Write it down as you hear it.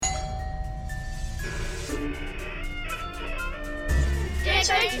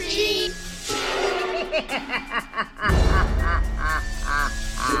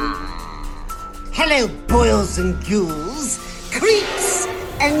Hello, boils and ghouls, creeps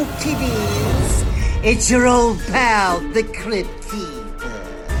and kiddies. It's your old pal, the Crypt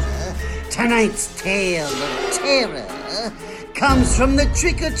Keeper. Tonight's tale of terror comes from the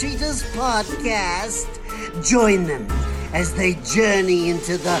Trick-or-Treaters podcast. Join them as they journey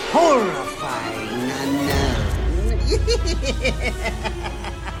into the horrifying unknown.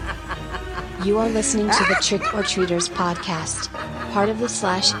 You are listening to the Trick-or-Treaters podcast, part of the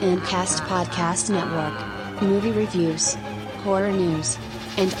 /Mcast podcast network. Movie reviews, horror news,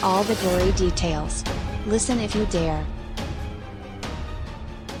 and all the gory details. Listen if you dare.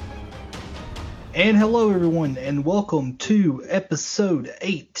 And hello everyone, and welcome to episode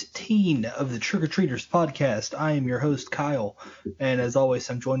 18 of the Trick-or-Treaters podcast. I am your host, Kyle, and as always,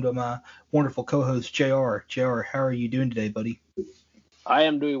 I'm joined by my wonderful co-host, JR. JR, how are you doing today, buddy? I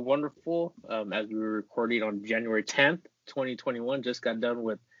am doing wonderful. As we were recording on January 10th, 2021, just got done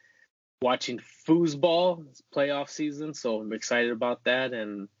with watching foosball. It's playoff season, so I'm excited about that,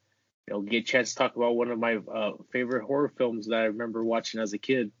 and get a chance to talk about one of my favorite horror films that I remember watching as a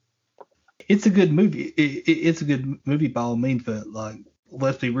kid. It's a good movie. It's a good movie by all means, but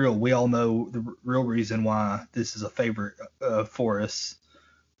let's be real. We all know the real reason why this is a favorite for us.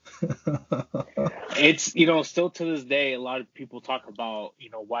 It's still to this day, a lot of people talk about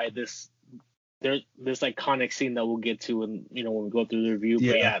why this iconic scene that we'll get to when we go through the review.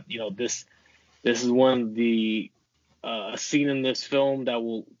 Yeah. But yeah, this is one of the scene in this film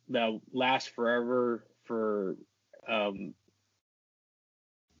that lasts forever for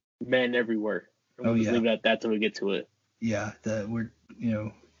men everywhere. We'll just leave it at that till we get to it. Yeah, we're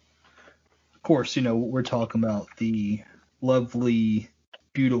of course we're talking about the lovely,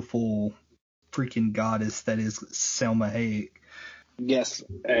 beautiful, freaking goddess that is Salma Hayek. Yes,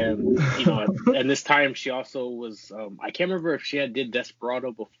 and and this time she also was. I can't remember if she did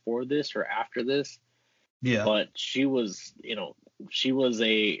Desperado before this or after this. Yeah, but she was,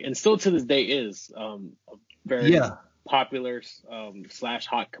 and still to this day is a very popular /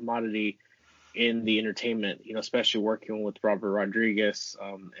 hot commodity in the entertainment. Especially working with Robert Rodriguez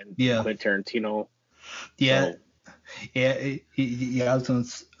and Quentin Tarantino. Yeah. So, I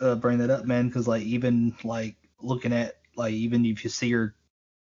was gonna bring that up, man, because even looking at even if you see her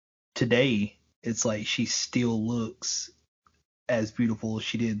today, it's like she still looks as beautiful as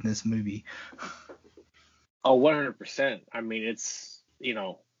she did in this movie. Oh, 100%. I mean, it's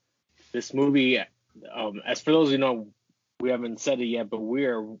this movie. As for those who know, we haven't said it yet, but we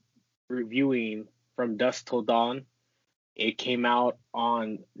are reviewing From Dusk Till Dawn. It came out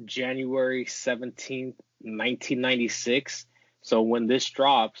on January 17th, 1996. So when this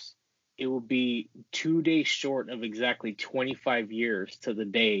drops, it will be 2 days short of exactly 25 years to the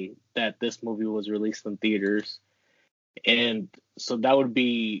day that this movie was released in theaters. And so that would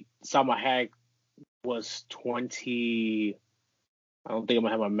be Salma Hayek was 20. I don't think I'm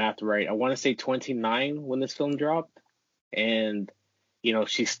gonna have my math right. I want to say 29 when this film dropped, and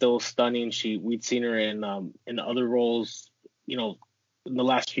she's still stunning. We'd seen her in other roles, in the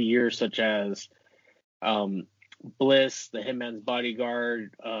last few years, such as Bliss, The Hitman's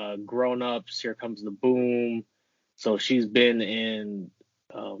Bodyguard, Grown Ups, Here Comes the Boom. So she's been in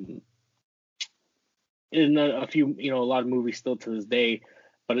a few, a lot of movies still to this day.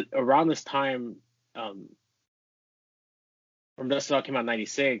 But around this time, From Dusk Till Dawn came out in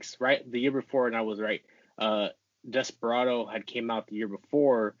 96, right? The year before, and I was right. Desperado had came out the year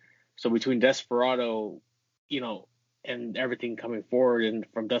before. So between Desperado, and everything coming forward, and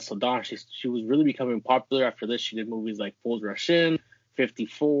From Dusk Till Dawn, she was really becoming popular. After this, she did movies like Fools Rush In,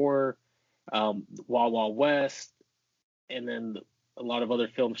 54, Wild Wild West, and then a lot of other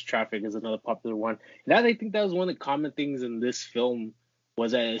films. Traffic is another popular one. And I think that was one of the common things in this film,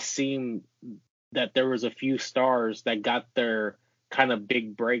 was that it seemed that there was a few stars that got their kind of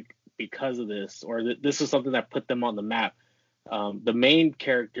big break because of this, or this was something that put them on the map. The main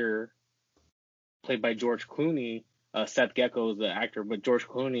character, played by George Clooney, Seth Gecko is the actor, but George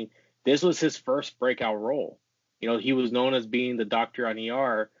Clooney, this was his first breakout role. He was known as being the doctor on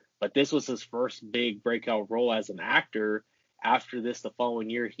ER, but this was his first big breakout role as an actor. After this, the following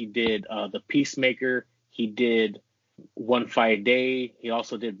year, he did The Peacemaker. He did One Fight a Day. He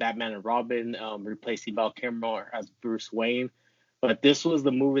also did Batman and Robin, replacing Val Kilmer as Bruce Wayne. But this was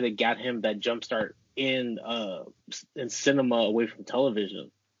the movie that got him that jumpstart in cinema away from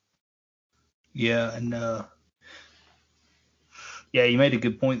television. Yeah, and you made a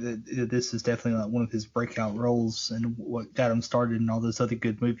good point that this is definitely one of his breakout roles and what got him started in all those other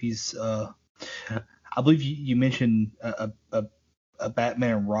good movies. I believe you mentioned a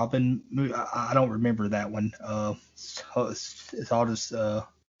Batman and Robin movie. I don't remember that one. So I'll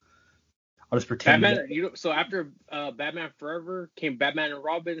just pretend. Batman, so after Batman Forever came Batman and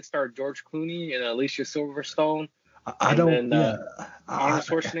Robin, starred George Clooney and Alicia Silverstone, I and don't. then Yeah. Arnold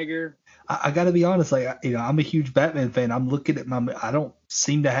Schwarzenegger. I got to be honest. Like, I'm a huge Batman fan. I'm looking at I don't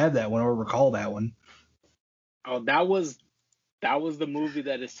seem to have that one or recall that one. Oh, that was the movie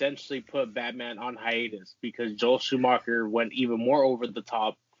that essentially put Batman on hiatus because Joel Schumacher went even more over the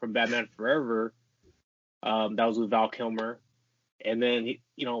top from Batman Forever. That was with Val Kilmer. And then,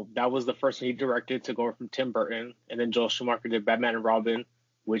 that was the first one he directed to go from Tim Burton. And then Joel Schumacher did Batman and Robin,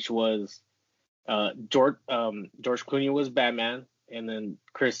 which was George Clooney was Batman. And then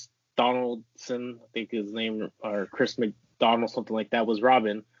Chris Donaldson, I think his name, or Chris McDonald, something like that, was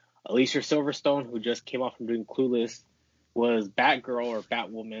Robin. Alicia Silverstone, who just came off from doing Clueless, was Batgirl or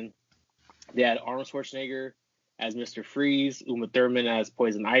Batwoman. They had Arnold Schwarzenegger as Mr. Freeze, Uma Thurman as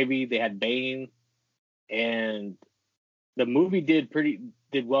Poison Ivy. They had Bane. And the movie did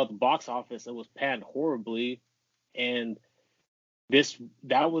well at the box office. It was panned horribly, and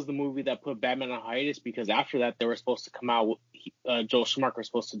that was the movie that put Batman on hiatus because after that they were supposed to come out. Joel Schumacher was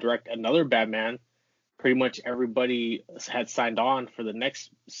supposed to direct another Batman. Pretty much everybody had signed on for the next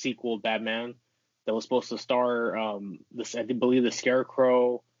sequel, Batman, that was supposed to star I believe the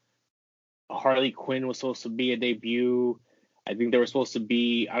Scarecrow. Harley Quinn was supposed to be a debut. I think there was supposed to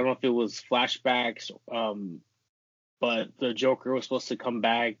be, I don't know if it was flashbacks. But the Joker was supposed to come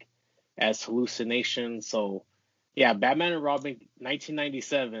back as hallucination. So, yeah, Batman and Robin,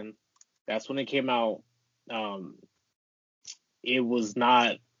 1997. That's when it came out. It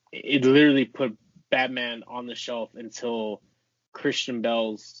literally put Batman on the shelf until Christian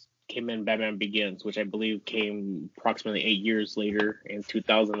Bale's came in Batman Begins, which I believe came approximately 8 years later in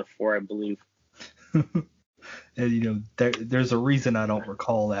 2004, I believe. And, there's a reason I don't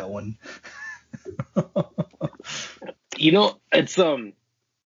recall that one. It's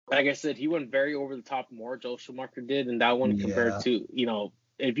like I said, he went very over the top more. Joel Schumacher did, and that one compared to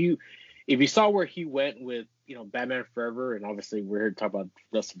if you saw where he went with Batman Forever, and obviously we're here to talk about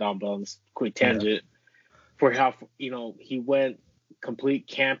Dustin Dawn, but on this quick tangent for how he went complete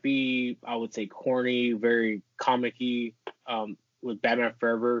campy, I would say corny, very comic-y with Batman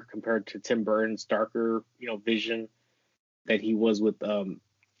Forever compared to Tim Burton's darker vision that he was with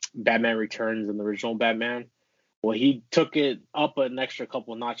Batman Returns and the original Batman. Well, he took it up an extra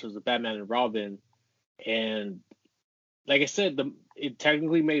couple of notches with Batman and Robin. And like I said, it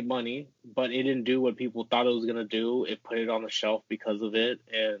technically made money, but it didn't do what people thought it was going to do. It put it on the shelf because of it.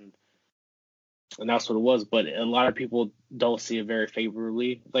 And that's what it was. But a lot of people don't see it very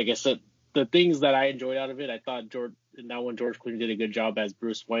favorably. Like I said, the things that I enjoyed out of it, I thought George Clooney did a good job as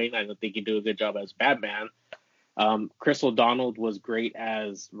Bruce Wayne. I don't think he did a good job as Batman. Chris O'Donnell was great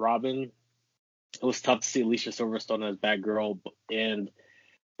as Robin. It was tough to see Alicia Silverstone as Batgirl, and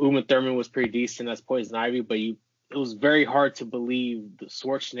Uma Thurman was pretty decent as Poison Ivy, but it was very hard to believe the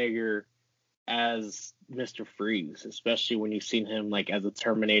Schwarzenegger as Mr. Freeze, especially when you've seen him like as a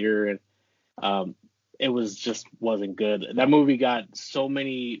Terminator, and it wasn't good. That movie got so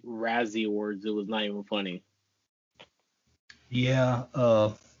many Razzie Awards, it was not even funny. Yeah,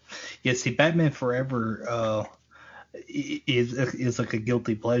 see, Batman Forever is like a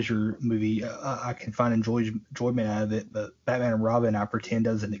guilty pleasure movie. I can find enjoyment out of it, but Batman and Robin I pretend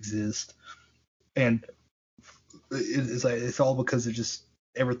doesn't exist, and it's all because of just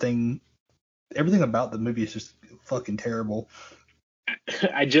everything about the movie is just fucking terrible.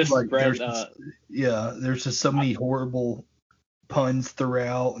 I just read. There's just so many horrible puns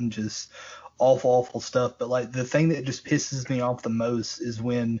throughout and just awful stuff. But like the thing that just pisses me off the most is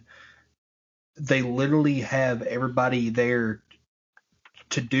when they literally have everybody there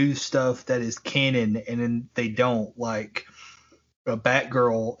to do stuff that is canon, and then they don't. Like a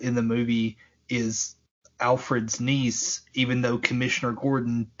Batgirl in the movie is Alfred's niece, even though Commissioner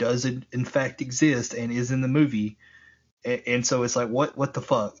Gordon doesn't in fact exist and is in the movie. And so it's like, what the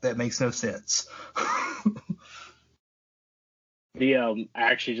fuck? That makes no sense. I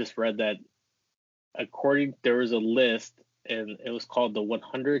actually just read that there was a list, and it was called the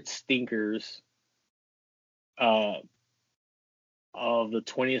 100 Stinkers of the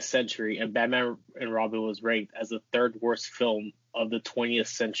 20th century, and Batman and Robin was ranked as the third worst film of the 20th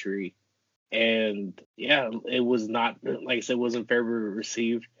century. And yeah, it was not, like I said, it wasn't favorably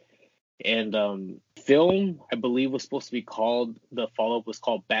received. And film, I believe, was supposed to be called, the follow-up was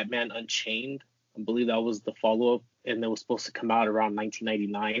called Batman Unchained. I believe that was the follow-up, and it was supposed to come out around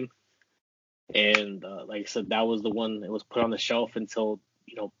 1999. And like I said, that was the one that was put on the shelf until,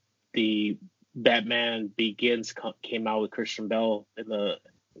 the Batman Begins came out with Christian Bale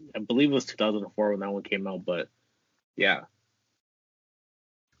I believe it was 2004 when that one came out, but yeah.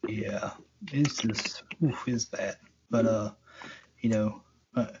 Yeah, it's just it's bad. But you know,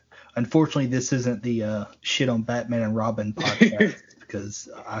 unfortunately, this isn't the shit on Batman and Robin podcast because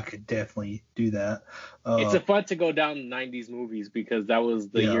I could definitely do that. It's a fun to go down 90s movies because that was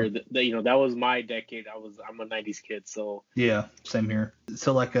the year that that was my decade. I'm a 90s kid, so yeah, same here.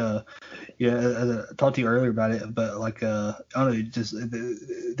 So like I talked to you earlier about it, but like I don't know, just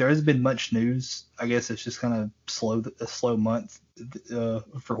there hasn't been much news. I guess it's just kind of a slow month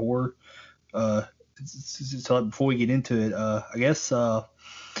for horror. So before we get into it, I guess have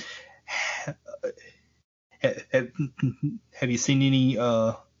you seen any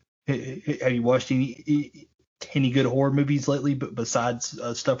have you watched any good horror movies lately, but besides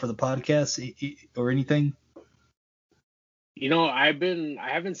stuff for the podcast or anything? I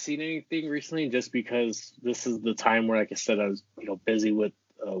haven't seen anything recently just because this is the time where, like I said, I was busy with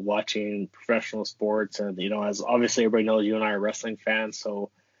watching professional sports, and as obviously everybody knows, you and I are wrestling fans, so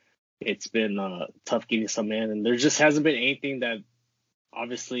it's been tough getting some in, and there just hasn't been anything that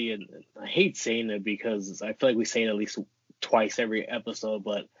obviously, and I hate saying it because I feel like we say it at least twice every episode,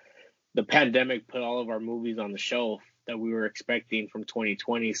 but the pandemic put all of our movies on the shelf that we were expecting from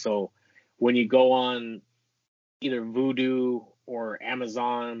 2020. So when you go on either Vudu or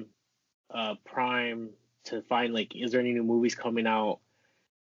Amazon Prime to find is there any new movies coming out,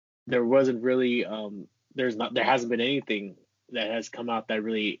 there wasn't really there hasn't been anything that has come out that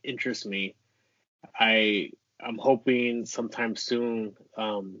really interests me. I'm hoping sometime soon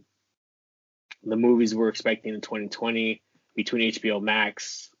the movies we're expecting in 2020 between HBO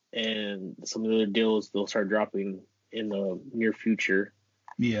Max and some of the other deals, they'll start dropping in the near future.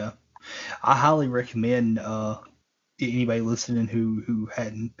 Yeah, I highly recommend anybody listening who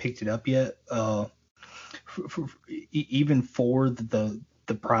hadn't picked it up yet. Even for the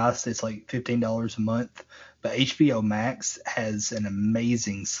price, it's like $15 a month. But HBO Max has an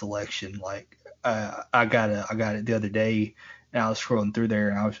amazing selection. Like I got it the other day, and I was scrolling through there,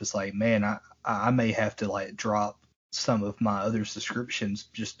 and I was just like, man, I may have to drop some of my other subscriptions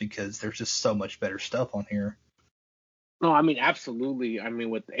just because there's just so much better stuff on here. No, I mean, absolutely. I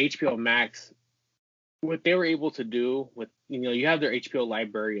mean, with HBO Max, what they were able to do with, you have their HBO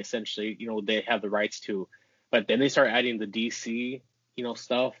library, essentially, they have the rights to, but then they start adding the DC,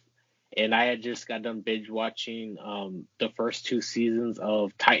 stuff. And I had just got done binge watching the first 2 seasons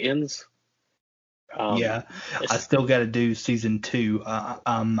of Titans. I still got to do season 2.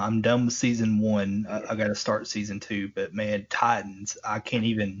 I'm done with season 1. I got to start season 2. But man, Titans, I can't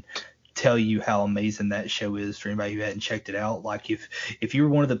even tell you how amazing that show is for anybody who hadn't checked it out. Like if you're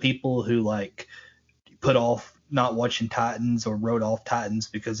one of the people who put off not watching Titans or wrote off Titans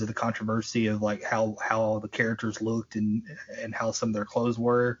because of the controversy of how the characters looked and how some of their clothes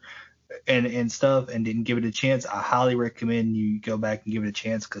were and stuff, and didn't give it a chance, I highly recommend you go back and give it a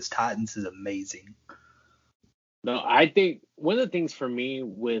chance because Titans is amazing. No, I think one of the things for me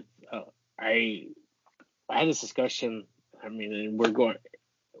with I had this discussion. I mean, and we're going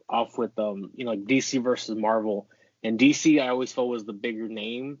off with DC versus Marvel, and DC I always felt was the bigger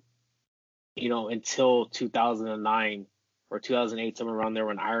name, until 2009 or 2008, somewhere around there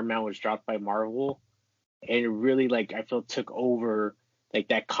when Iron Man was dropped by Marvel, and it really I felt took over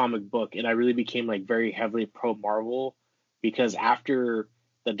that comic book, and I really became very heavily pro Marvel because after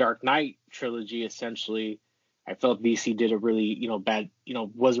the Dark Knight trilogy, essentially, I felt DC did a really, bad,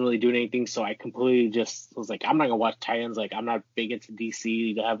 wasn't really doing anything. So I completely just was I'm not gonna watch Titans. I'm not big into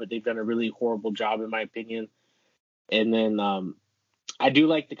DC. They've done a really horrible job in my opinion. And then I do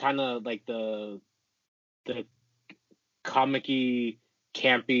like the kind of the comic-y,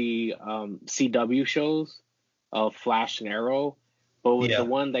 campy CW shows of Flash and Arrow. But with the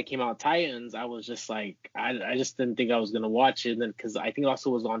one that came out, Titans, I was just I just didn't think I was going to watch it. And then because I think it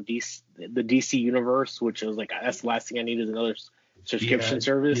also was on the DC Universe, which was that's the last thing I needed, another subscription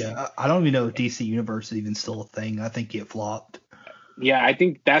service. Yeah, I don't even know if DC Universe is even still a thing. I think it flopped. Yeah, I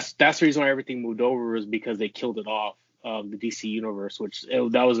think that's the reason why everything moved over was because they killed it off, the DC Universe,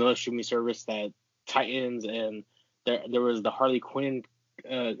 that was another streaming service that Titans, and there was the Harley Quinn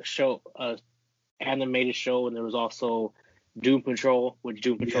show, animated show, and there was also Doom Patrol, which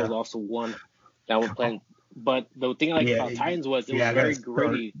Doom Patrol is also one that was playing. But the thing I liked about Titans was it was very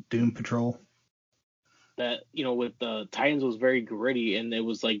gritty. Doom Patrol. That with the Titans was very gritty, and it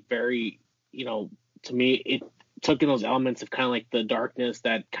was very to me it took in those elements of kind of the darkness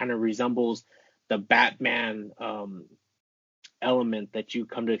that kind of resembles the Batman element that you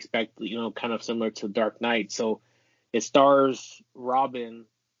come to expect, kind of similar to Dark Knight. So it stars Robin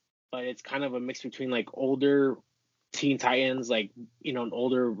but it's kind of a mix between like older Teen Titans, like an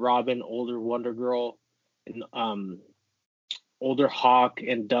older Robin, older Wonder Girl, and older Hawk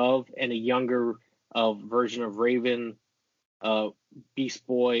and Dove, and a younger version of Raven, Beast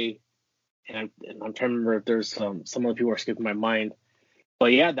Boy, and I'm trying to remember if there's some other people are skipping my mind.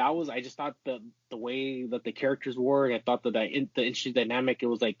 But yeah, I just thought the way that the characters were, and I thought that the interesting dynamic, it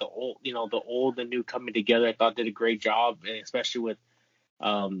was like the old and new coming together. I thought did a great job, and especially with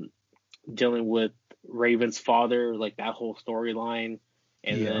dealing with Raven's father, like that whole storyline,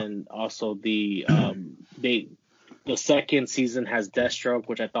 and then also the second season has Deathstroke,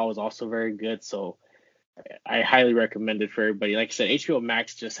 which I thought was also very good. So I highly recommend it for everybody. Like I said, HBO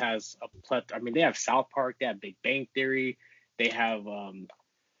Max just has a plethora. I mean, they have South Park, they have Big Bang Theory, they have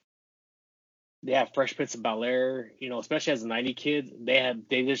Fresh Prince of Bel-Air. Especially as a 90 kid,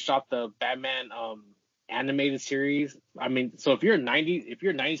 they just dropped the Batman animated series. I mean, so if you're a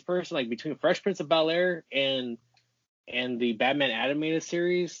 90s person, like between Fresh Prince of Bel-Air and the Batman animated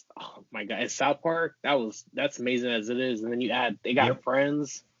series, oh my god, and South Park, that's amazing as it is. And then they got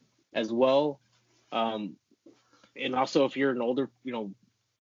Friends as well. And also if you're an older,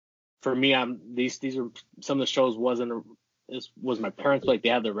 for me, these are some of the shows was my parents, like they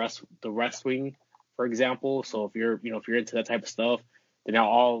have the West Wing, for example. So if you're into that type of stuff, then now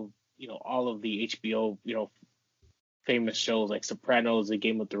all of the HBO, famous shows like Sopranos and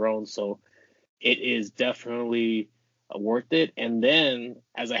Game of Thrones. So it is definitely worth it. And then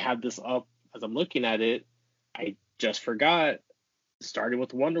as I have this up, as I'm looking at it, I just forgot, starting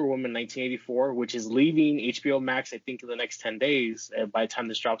with Wonder Woman 1984, which is leaving HBO Max, I think, in the next 10 days. And by the time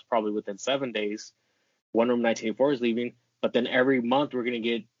this drops, probably within 7 days, Wonder Woman 1984 is leaving. But then every month we're going to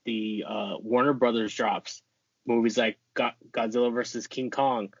get the Warner Brothers drops. Movies like Godzilla vs. King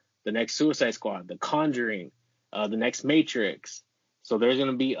Kong, the next Suicide Squad, The Conjuring, the next Matrix. So there's going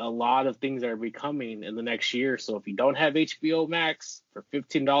to be a lot of things that are becoming in the next year. So if you don't have HBO Max for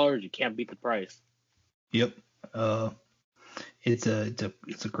 $15, you can't beat the price. Yep. It's a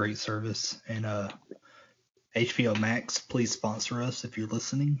great service, and HBO Max, please sponsor us if you're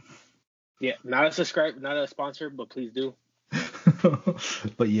listening. Yeah, not a sponsor, but please do.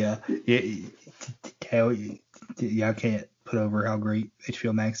 But yeah, I can't put over how great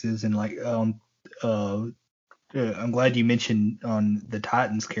HBO Max is, and like I'm glad you mentioned on the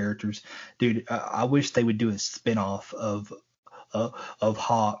Titans characters, dude. I wish they would do a spinoff of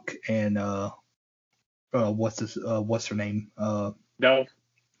Hawk and what's her name?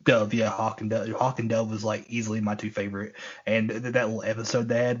 Dove, yeah, Hawk and Dove. Hawk and Dove was like easily my two favorite, and that little episode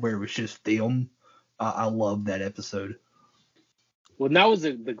they had where it was just them, I love that episode. Well, that was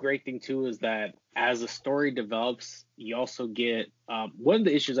the great thing too, is that as the story develops, you also get one of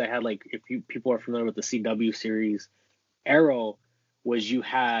the issues I had, like if people are familiar with the CW series Arrow, was you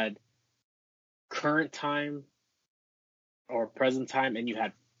had current time or present time, and you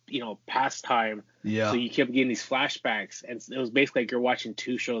had past time. Yeah. So you kept getting these flashbacks, and it was basically like you're watching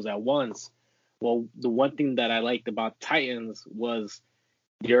two shows at once. Well, the one thing that I liked about Titans was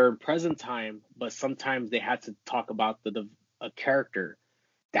they're in present time, but sometimes they had to talk about a character.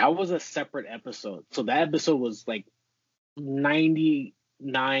 That was a separate episode. So that episode was like 99%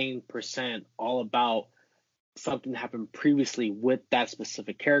 all about something that happened previously with that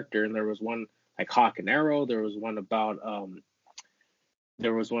specific character. And there was one like Hawk and Arrow. There was one about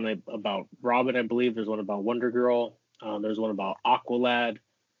Robin, I believe. There's one about Wonder Girl. There's one about Aqualad.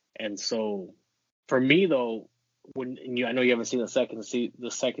 And so for me though, I know you haven't seen the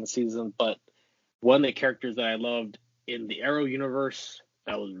second season, but one of the characters that I loved in the Arrow universe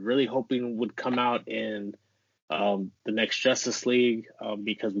that I was really hoping would come out in the next Justice League,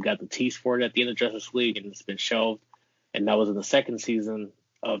 because we got the tease for it at the end of Justice League and it's been shelved, and that was in the second season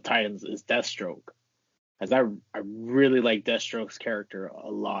of Titans, is Deathstroke. As I really like Deathstroke's character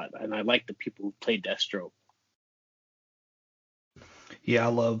a lot, and I like the people who played Deathstroke. Yeah, I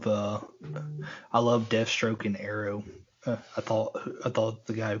love Deathstroke and Arrow. I thought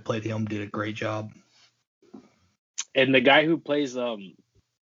the guy who played him did a great job. And the guy who plays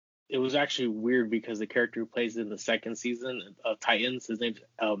it was actually weird because the character who plays in the second season of Titans, his name's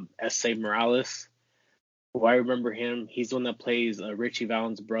S.A. Morales. Who I remember him. He's the one that plays Richie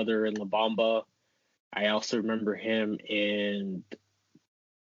Valens' brother in La Bamba. I also remember him in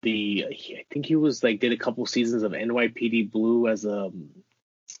I think he was did a couple seasons of NYPD Blue as a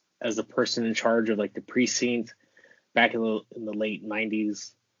person in charge of like the precinct back in the late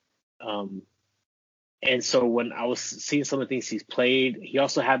 90s. And so when I was seeing some of the things he's played, he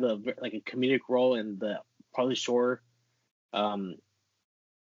also had a comedic role in the Pauly Shore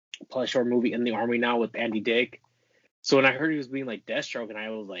movie In the Army Now with Andy Dick. So when I heard he was being like Deathstroke, and I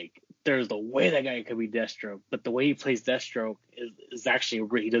was like, there's the way that guy could be Deathstroke, but the way he plays Deathstroke is actually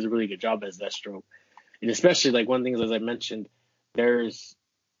he does a really good job as Deathstroke, and especially like one thing is, as I mentioned, there's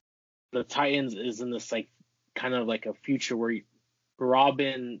the Titans is in this like kind of like a future where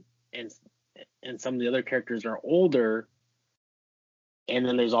Robin and some of the other characters are older, and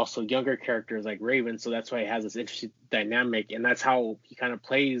then there's also younger characters like Raven, so that's why it has this interesting dynamic, and that's how he kind of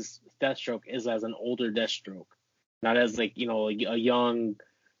plays Deathstroke, is as an older Deathstroke. Not as like, a young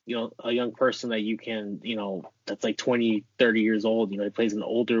person that you can, that's like 20, 30 years old. He plays an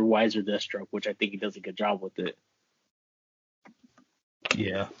older, wiser Deathstroke, which I think he does a good job with it.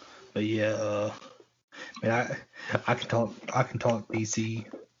 Yeah, but man, I can talk DC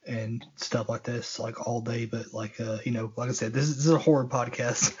and stuff like this like all day, but like like I said, this is a horror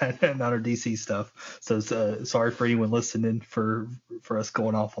podcast, not our DC stuff. So sorry for anyone listening for us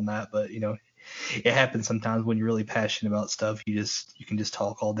going off on that, but it happens sometimes when you're really passionate about stuff. You can just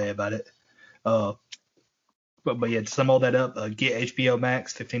talk all day about it. But yeah, to sum all that up, get HBO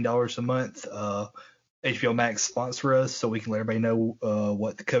Max, $15 a month. HBO Max sponsor us so we can let everybody know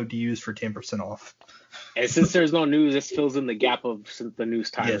what the code to use for 10% off. And since there's no news, this fills in the gap of the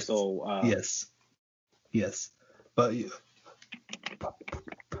news time. Yes. So Yes. But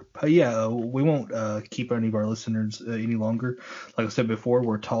yeah, we won't keep any of our listeners any longer. Like I said before,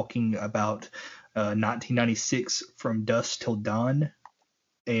 we're talking about 1996 From Dusk Till Dawn.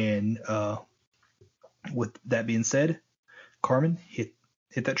 And with that being said, Carmen, hit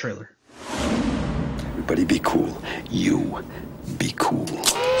that trailer. Everybody be cool. You be cool.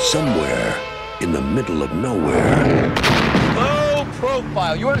 Somewhere in the middle of nowhere. Low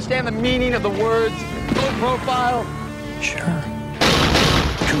profile. You understand the meaning of the words low profile? Sure.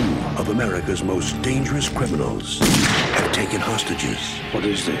 Two of America's most dangerous criminals have taken hostages. What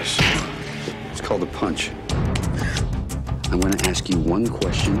is this? It's called a punch. I'm going to ask you one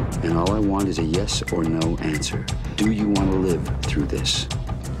question, and all I want is a yes or no answer. Do you want to live through this?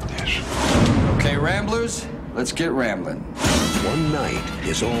 Yes. Okay, Ramblers, let's get rambling. One night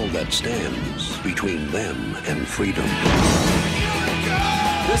is all that stands between them and freedom.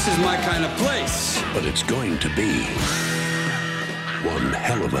 This is my kind of place. But it's going to be one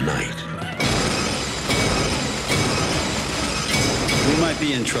hell of a night. We might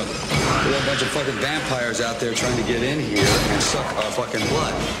be in trouble. There are a bunch of fucking vampires out there trying to get in here and suck our fucking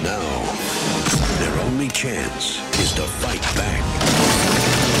blood. Now, their only chance is to fight back.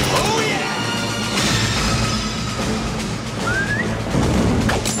 Oh, yeah!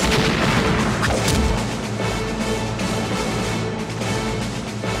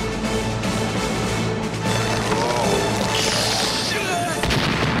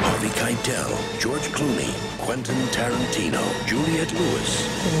 Harvey Keitel, George Clooney, Quentin Tarantino, Juliette Lewis.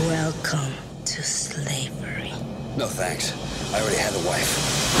 Welcome to slavery. No, thanks. I already had a wife.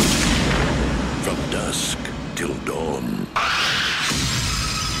 From Dusk Till Dawn.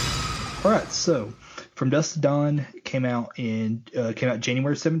 All right, so From Dusk to Dawn came out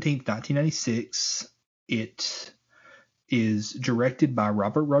January 17th, 1996. It is directed by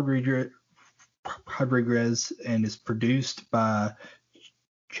Robert Rodriguez and is produced by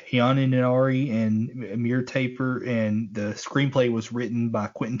Gianni Neri and Amir Taper, and the screenplay was written by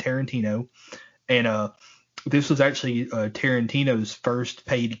Quentin Tarantino. And this was actually Tarantino's first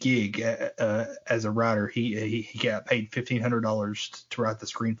paid gig as a writer. He got paid $1,500 to write the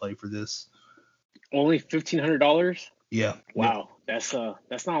screenplay for this. Only $1,500? Yeah. Wow, that's not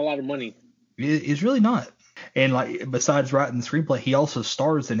a lot of money. It's really not. And like, besides writing the screenplay, he also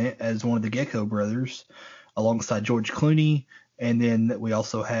stars in it as one of the Gecko brothers, alongside George Clooney. And then we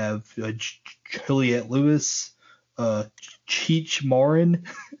also have Juliette Lewis, Cheech Marin.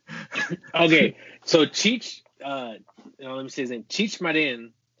 Okay, so Cheech, let me say his name. Cheech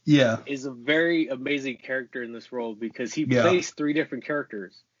Marin. Yeah. Is a very amazing character in this role because he plays three different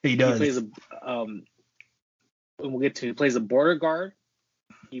characters. He does. He plays he plays a border guard.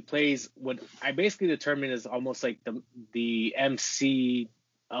 He plays what I basically determine is almost like the MC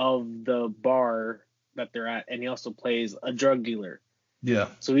of the bar that they're at, and he also plays a drug dealer. Yeah.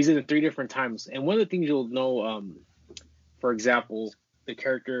 So he's in it three different times. And one of the things you'll know, for example, the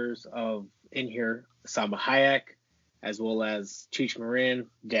characters in here, Salma Hayek, as well as Cheech Marin,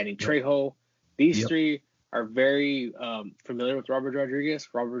 Danny Trejo, these three are very familiar with Robert Rodriguez.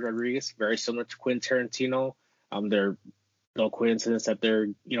 Robert Rodriguez, very similar to Quentin Tarantino. They're no coincidence that they're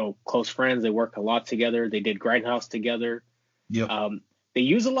close friends. They work a lot together. They did Grindhouse together. Yep. They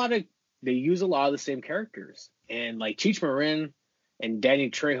use a lot of the same characters, and like Cheech Marin and Danny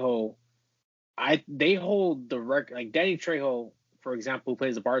Trejo, they hold the record. Like Danny Trejo for example, who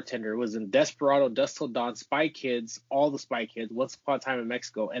plays a bartender, was in Desperado, Dusk Till Dawn, Spy Kids, all the Spy Kids, Once Upon a Time in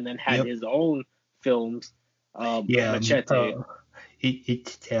Mexico, and then had his own films, Machete.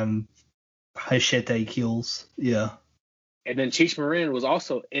 Machete Kills. Yeah. And then Cheech Marin was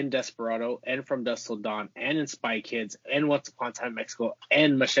also in Desperado and From Dusk Till Dawn and in Spy Kids and Once Upon a Time in Mexico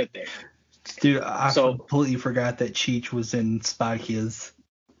and Machete. Dude, I completely forgot that Cheech was in Spy Kids.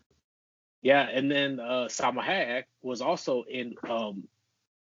 Yeah, and then Salma Hayek was also in.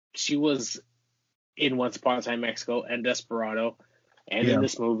 She was in Once Upon a Time in Mexico and Desperado, and in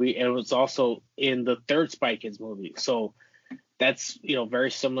this movie, and was also in the third Spy Kids movie. So that's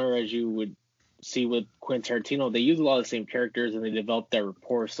very similar as you would see with Quentin Tarantino. They use a lot of the same characters and they develop that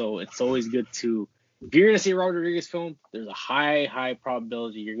rapport. So it's always good to, if you're gonna see a Robert Rodriguez film, there's a high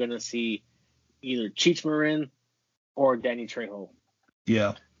probability you're gonna see either Cheech Marin or Danny Trejo.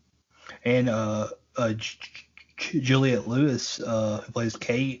 Yeah. And Juliette Lewis, who plays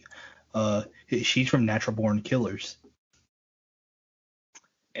Kate, she's from Natural Born Killers.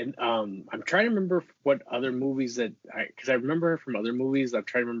 And I'm trying to remember what other movies because I remember her from other movies. I'm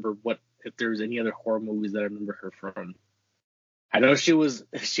trying to remember if there's any other horror movies that I remember her from. I know she was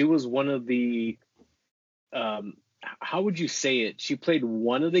one of the how would you say it? She played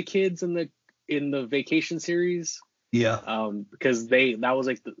one of the kids in the Vacation series. Yeah. Because that was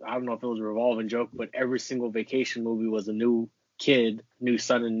like I don't know if it was a revolving joke, but every single Vacation movie was a new kid, new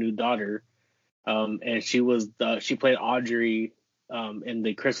son and new daughter. And she played Audrey in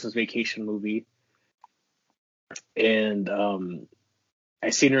the Christmas Vacation movie. And I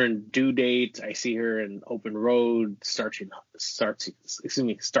seen her in Due Date. I see her in Open Road, Starsky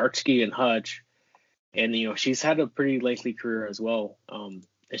and Hutch. And she's had a pretty lengthy career as well. And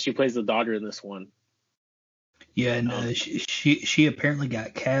she plays the daughter in this one. Yeah, and she apparently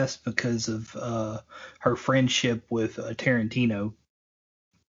got cast because of her friendship with Tarantino.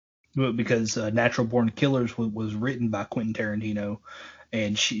 Because Natural Born Killers was written by Quentin Tarantino,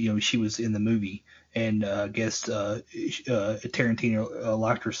 and she was in the movie. And I guess Tarantino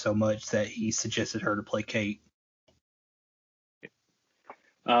liked her so much that he suggested her to play Kate.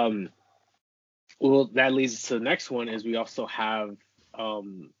 Well, that leads us to the next one. Is we also have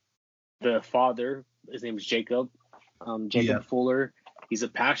the father. His name is Jacob. Jacob Fuller. He's a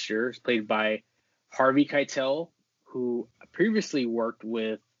pastor. He's played by Harvey Keitel, who previously worked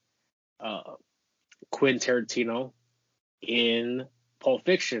with Quentin Tarantino in Pulp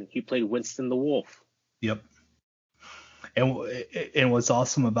Fiction. He played Winston the Wolf. Yep. And what's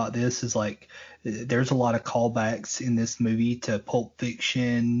awesome about this is like there's a lot of callbacks in this movie to Pulp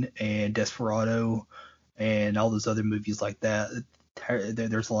Fiction and Desperado and all those other movies like that.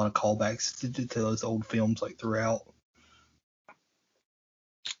 There's a lot of callbacks to those old films like throughout.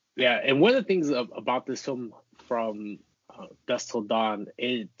 Yeah, and one of the things about this film from Dusk Till Dawn,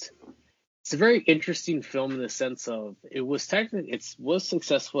 it's a very interesting film in the sense of it was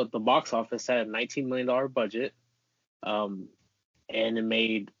successful at the box office at a $19 million budget, and it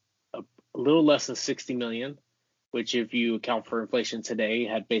made a little less than $60 million, which if you account for inflation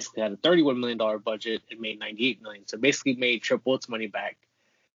today, basically had a $31 million budget and made $98 million. So basically made triple its money back.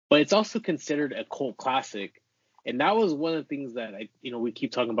 But it's also considered a cult classic. And that was one of the things that we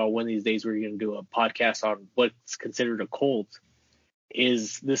keep talking about one of these days we're going to do a podcast on what's considered a cult.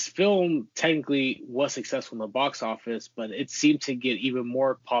 Is this film technically was successful in the box office, but it seemed to get even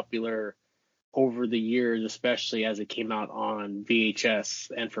more popular over the years, especially as it came out on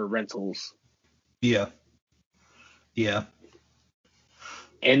VHS and for rentals. Yeah. Yeah.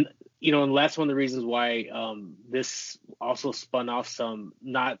 And, and that's one of the reasons why this also spun off some,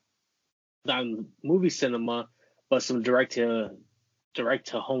 not movie cinema, but some direct to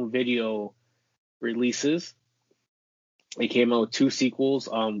home video releases. It came out with 2 sequels,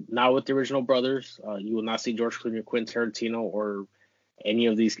 not with the original brothers. You will not see George Clooney or Quentin Tarantino or any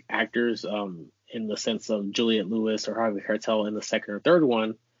of these actors in the sense of Juliette Lewis or Harvey Keitel in the second or third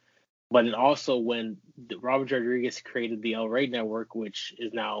one. But it also, when Robert Rodriguez created the El Rey Network, which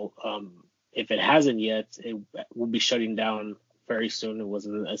is now, if it hasn't yet, it will be shutting down very soon. It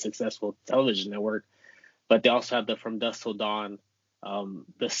wasn't a successful television network. But they also had the From Dusk Till Dawn,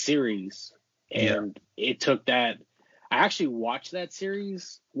 the series. And it took that. I actually watched that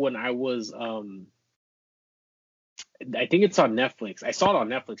series when I was, I think it's on Netflix. I saw it on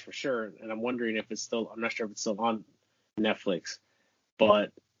Netflix for sure, and I'm wondering if I'm not sure if it's still on Netflix.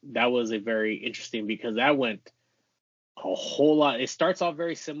 But that was a very interesting because that went a whole lot. It starts off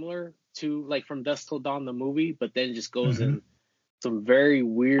very similar to like From Dusk Till Dawn, the movie, but then it just goes in some very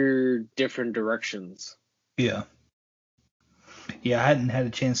weird, different directions. Yeah. Yeah, I hadn't had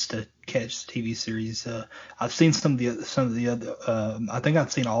a chance to catch the TV series. I've seen some of the other. I think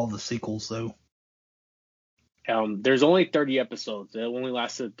I've seen all the sequels though. There's only 30 episodes. It only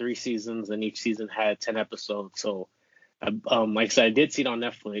lasted 3 seasons, and each season had 10 episodes. So, like I said, I did see it on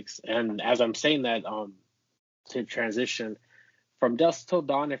Netflix. And as I'm saying that, to transition from Dusk Till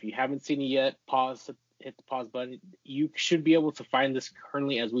Dawn, if you haven't seen it yet, hit the pause button. You should be able to find this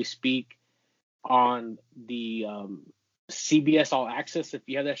currently as we speak on the CBS All Access if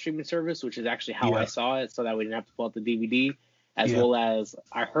you have that streaming service, which is actually how I saw it, so that we didn't have to pull out the DVD. As well as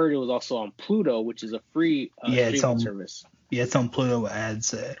I heard it was also on Pluto, which is a free streaming service. Yeah, it's on Pluto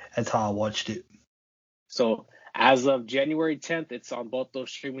ads. That's how I watched it. So as of January 10th, it's on both those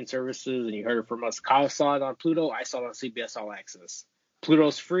streaming services, and you heard it from us. Kyle saw it on Pluto. I saw it on CBS All Access.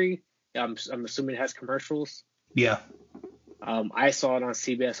 Pluto's free. I'm assuming it has commercials. Yeah. I saw it on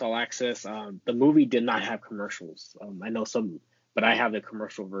CBS All Access. The movie did not have commercials. I know some, but I have the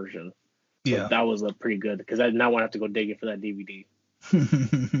commercial version. So yeah, that was pretty good because I did not want to have to go digging for that DVD.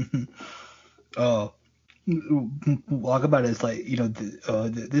 Talk about it. It's like,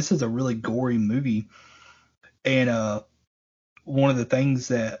 this is a really gory movie, and one of the things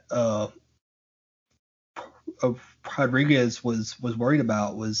that Rodriguez was worried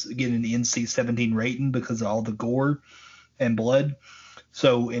about was getting an NC-17 rating because of all the gore and blood.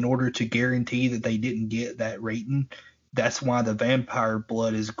 So in order to guarantee that they didn't get that rating, that's why the vampire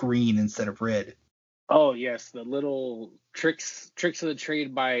blood is green instead of red. Oh yes, the little tricks of the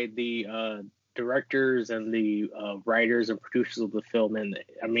trade by the directors and the writers and producers of the film. And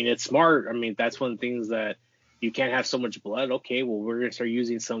I mean, it's smart. I mean, that's one of the things that you can't have so much blood. Okay, well, we're gonna start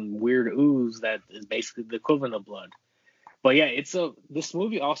using some weird ooze that is basically the equivalent of blood. But yeah, this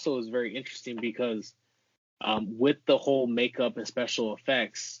movie also is very interesting because with the whole makeup and special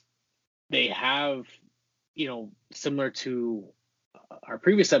effects, they have, similar to our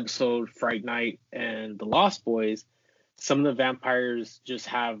previous episode, Fright Night and The Lost Boys, some of the vampires just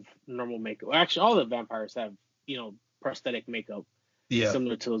have normal makeup. Well, actually, all the vampires have, prosthetic makeup,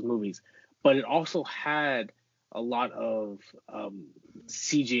 similar to those movies. But it also had a lot of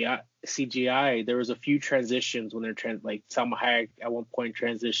CGI. There was a few transitions when they're like Salma Hayek at one point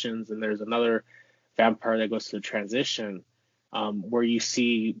transitions, and there's another vampire that goes to the transition. Where you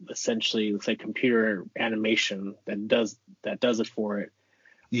see essentially looks like computer animation that does it for it.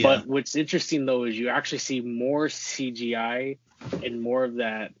 Yeah. But what's interesting though is you actually see more CGI and more of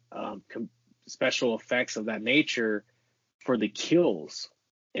that special effects of that nature for the kills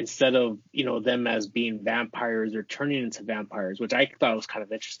instead of them as being vampires or turning into vampires, which I thought was kind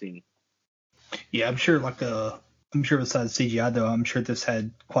of interesting. Yeah, I'm sure besides CGI, though, I'm sure this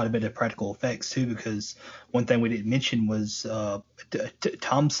had quite a bit of practical effects, too, because one thing we didn't mention was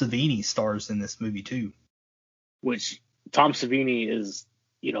Tom Savini stars in this movie, too. Which Tom Savini is,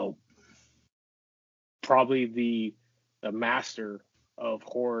 probably the master of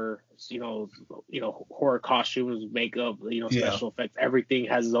horror, horror costumes, makeup, special effects. Everything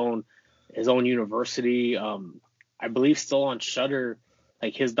has his own university. I believe still on Shudder,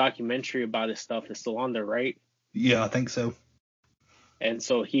 like his documentary about his stuff is still on there, right? Yeah, I think so. And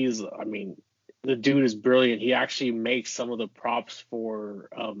so the dude is brilliant. He actually makes some of the props for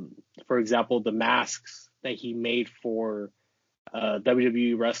example, the masks that he made for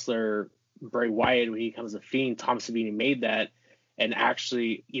WWE wrestler Bray Wyatt when he becomes a Fiend. Tom Savini made that. And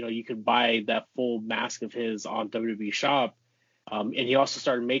actually, you could buy that full mask of his on WWE Shop. And he also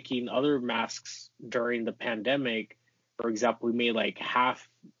started making other masks during the pandemic. For example, we made like half,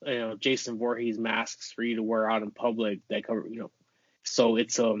 Jason Voorhees masks for you to wear out in public that cover, So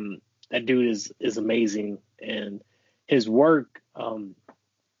it's that dude is amazing, and his work,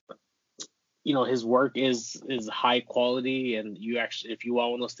 his work is high quality, and you actually, if you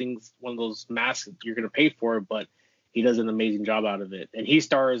want one of those masks, you're gonna pay for it, but he does an amazing job out of it, and he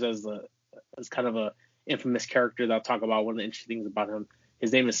stars as kind of a infamous character that I'll talk about. One of the interesting things about him,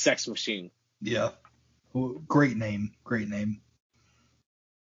 his name is Sex Machine. Yeah. Great name.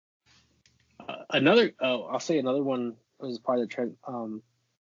 I'll say another one as part of the trend.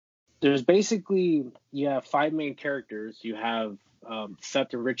 There's basically, you have 5 main characters. You have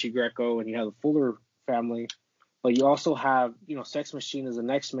Seth and Richie Greco, and you have the Fuller family. But you also have, Sex Machine is the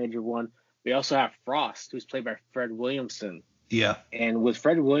next major one. We also have Frost, who's played by Fred Williamson. Yeah. And with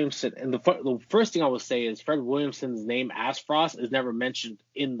Fred Williamson, and the first thing I will say is Fred Williamson's name as Frost is never mentioned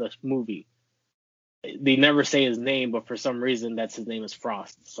in the movie. They never say his name, but for some reason that's his name is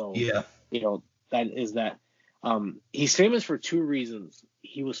Frost. So yeah, that is that. He's famous for 2 reasons.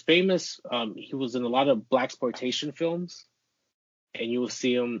 He was famous. He was in a lot of blaxploitation films, and you will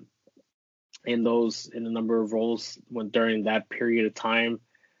see him in a number of roles during that period of time.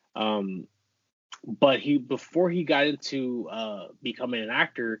 But before he got into becoming an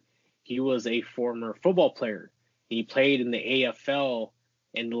actor, he was a former football player. He played in the AFL,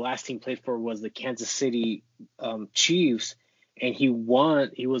 and the last team he played for was the Kansas City Chiefs. And he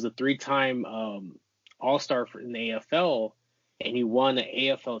was a 3-time All-Star in the AFL, and he won the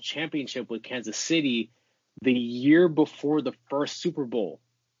AFL championship with Kansas City the year before the first Super Bowl.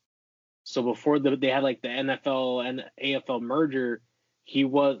 So before they had like the NFL and AFL merger, he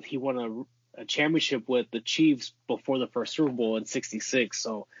won a championship with the Chiefs before the first Super Bowl in '66.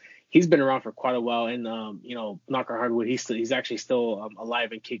 So he's been around for quite a while, and knock on hardwood, he's actually still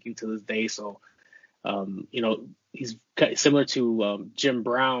alive and kicking to this day. So he's similar to Jim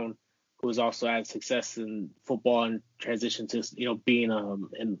Brown, who has also had success in football and transitioned to being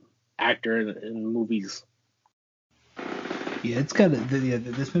an actor in movies. Yeah, it's got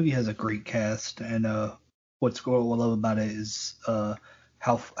this movie has a great cast, and what I love about it is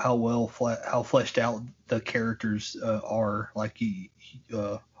how fleshed out the characters are. Like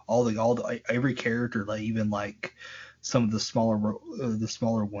every character, like even like some of the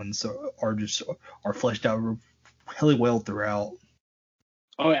smaller ones are fleshed out really well throughout.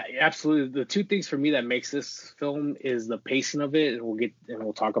 Oh yeah, absolutely. The two things for me that makes this film is the pacing of it, and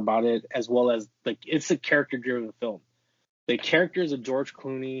we'll talk about it, as well as it's a character-driven film. The characters of George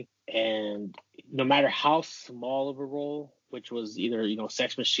Clooney, and no matter how small of a role, which was either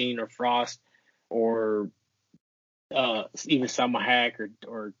Sex Machine or Frost, or even Salma Hayek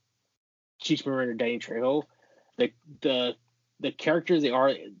or Cheech Marin or Danny Trejo, the characters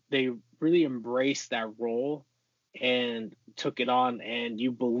they really embraced that role and took it on, and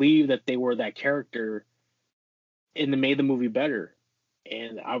you believe that they were that character, and they made the movie better.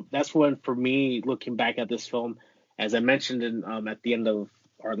 And that's when, for me, looking back at this film, as I mentioned at the end of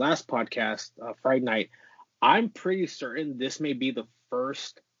our last podcast, Friday Night, I'm pretty certain this may be the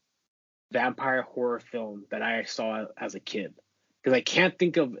first vampire horror film that I saw as a kid, because I can't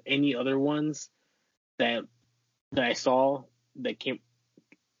think of any other ones that I saw that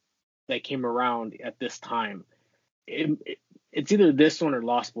came around at this time. It's either this one or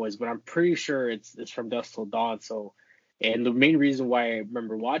Lost Boys, but I'm pretty sure it's From Dusk Till Dawn. So. And the main reason why I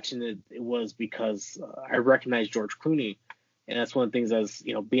remember watching it was because I recognized George Clooney. And that's one of the things, as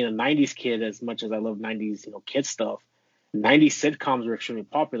being a 90s kid, as much as I love 90s, kid stuff, 90s sitcoms were extremely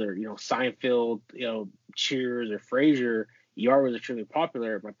popular. Seinfeld, Cheers or Frasier, ER was extremely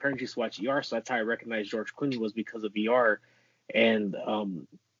popular. My parents used to watch ER, so that's how I recognized George Clooney, was because of ER. And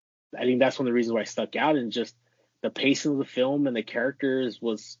I think that's one of the reasons why I stuck out, and just the pacing of the film and the characters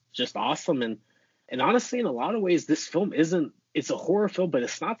was just awesome. And honestly, in a lot of ways, this film it's a horror film, but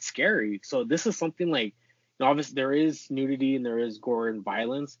it's not scary. So this is something like, obviously there is nudity and there is gore and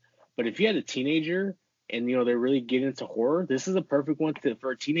violence, but if you had a teenager and, they're really getting into horror, this is a perfect one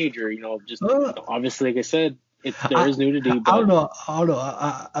for a teenager, obviously, like I said, there is nudity. But I don't know.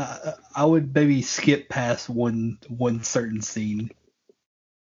 I would maybe skip past one certain scene.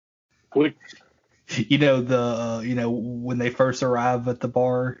 Which? When they first arrive at the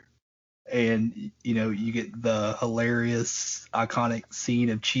bar, and you get the hilarious, iconic scene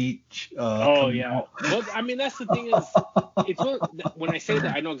of Cheech. Yeah. Well, I mean, that's the thing is, when I say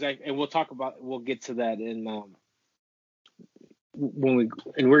that, I know exactly, and we'll get to that in we're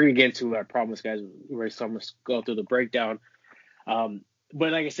gonna get into our problems, guys. So I'm gonna go through the breakdown. But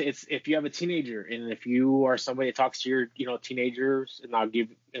like I said, it's if you have a teenager, and if you are somebody that talks to your teenagers, and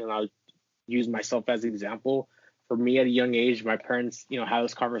I'll use myself as an example. For me, at a young age, my parents, had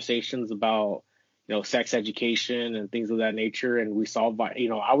those conversations about, sex education and things of that nature. And we saw,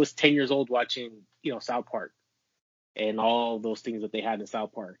 I was 10 years old watching, South Park and all those things that they had in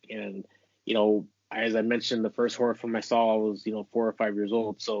South Park. And, as I mentioned, the first horror film I saw, I was, 4 or 5 years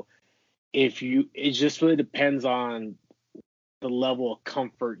old. So it just really depends on the level of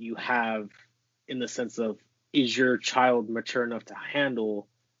comfort you have, in the sense of, is your child mature enough to handle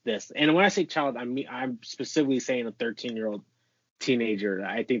this? And when I say child, I'm specifically saying a 13-year-old teenager.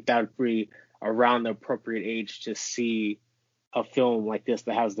 I think that would be around the appropriate age to see a film like this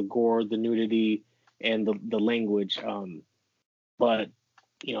that has the gore, the nudity, and the language. But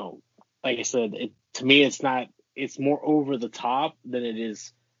like I said, to me, it's more over the top than it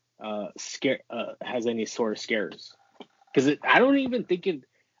is has any sort of scares. Because I don't even think it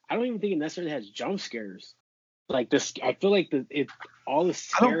necessarily has jump scares. Like this, I feel like all the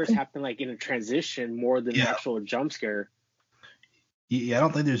scares happen like in a transition more than the actual jump scare. Yeah, I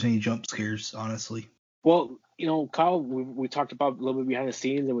don't think there's any jump scares, honestly. Well, Kyle, we talked about a little bit behind the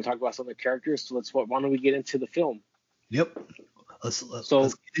scenes, and we talked about some of the characters. So why don't we get into the film? Yep. Let's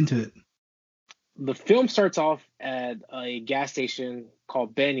get into it. the film starts off at a gas station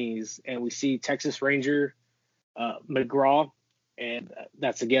called Benny's, and we see Texas Ranger McGraw, and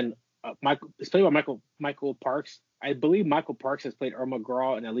that's again it's played by Michael Parks. I believe Michael Parks has played Earl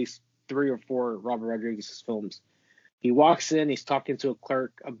McGraw in at least 3 or 4 Robert Rodriguez films. He walks in, he's talking to a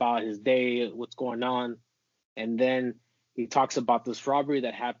clerk about his day, what's going on, and then he talks about this robbery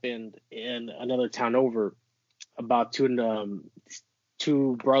that happened in another town over, about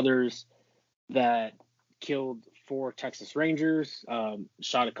two brothers that killed 4 Texas Rangers,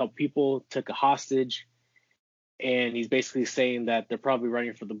 shot a couple people, took a hostage, and he's basically saying that they're probably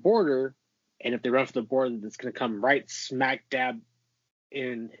running for the border, and if they run for the border, it's going to come right smack dab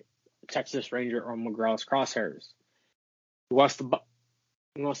in Texas Ranger or McGraw's crosshairs. He wants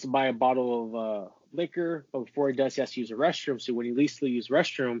to buy a bottle of liquor, but before he does, he has to use a restroom. So when he leaves to use the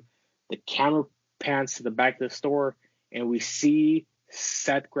restroom, the camera pans to the back of the store, and we see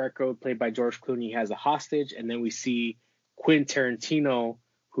Seth Greco, played by George Clooney, has a hostage, and then we see Quentin Tarantino,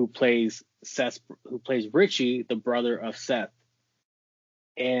 who plays Richie, the brother of Seth.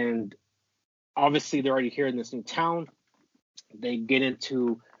 And obviously, they're already here in this new town. They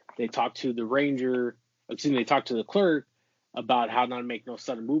talk to the clerk about how not to make no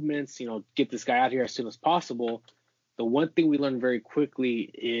sudden movements, get this guy out here as soon as possible. The one thing we learn very quickly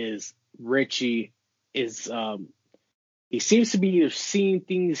is Richie is he seems to be either seeing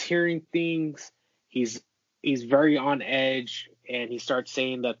things, hearing things. He's very on edge, and he starts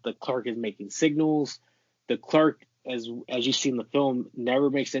saying that the clerk is making signals. The clerk, as you see in the film, never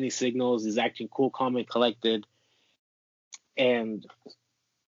makes any signals, is acting cool, calm, and collected. And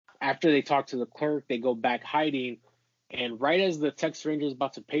after they talk to the clerk, they go back hiding. And right as the Texas Ranger is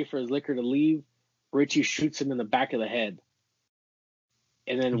about to pay for his liquor to leave, Richie shoots him in the back of the head.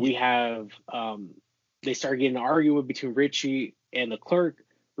 And then we have they start getting an argument between Richie and the clerk.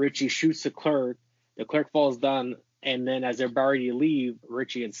 Richie shoots the clerk. The clerk falls down. And then as they're about ready to leave,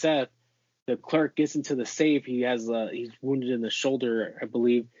 Richie and Seth, the clerk gets into the safe. He's wounded in the shoulder, I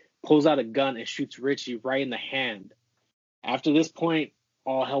believe, pulls out a gun and shoots Richie right in the hand. After this point,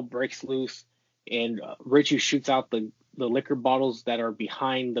 all hell breaks loose, and Richie shoots out the liquor bottles that are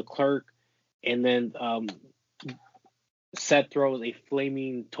behind the clerk, and then Seth throws a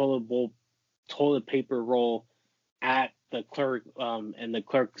flaming toilet paper roll at the clerk, and the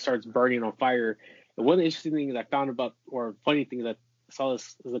clerk starts burning on fire. And one of the interesting things I found funny thing that I saw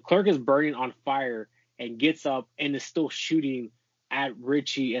this is the clerk is burning on fire and gets up and is still shooting at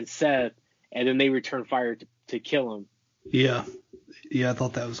Richie and Seth, and then they return fire to kill him. Yeah, I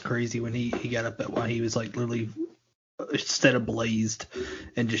thought that was crazy when he got up while he was like literally set ablazed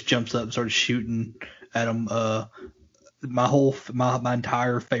and just jumps up and starts shooting at him. My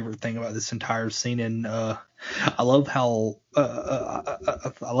entire favorite thing about this entire scene, and I love how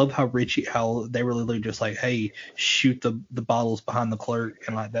Richie, how they were literally just like, hey, shoot the bottles behind the clerk,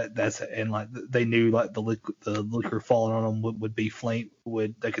 and like they knew like the liquor falling on them would be flame,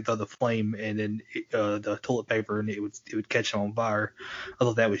 they could throw the flame and then the toilet paper and it would catch them on fire. I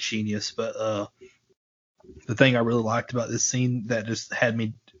thought that was genius. But the thing I really liked about this scene that just had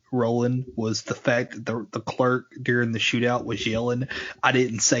me rolling was the fact that the clerk during the shootout was yelling, "I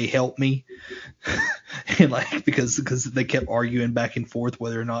didn't say help me," and like because they kept arguing back and forth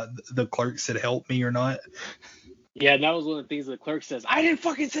whether or not the clerk said help me or not. Yeah, and that was one of the things the clerk says, "I didn't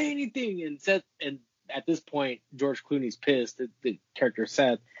fucking say anything," and at this point George Clooney's pissed, the character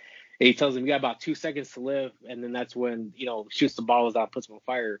Seth, and he tells him you got about 2 seconds to live, and then that's when shoots the bottles out, puts them on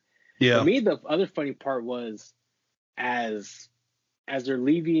fire. Yeah. For me, the other funny part was as they're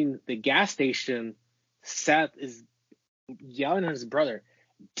leaving the gas station, Seth is yelling at his brother,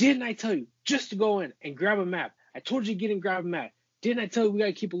 "Didn't I tell you just to go in and grab a map? I told you to get in and grab a map. Didn't I tell you we got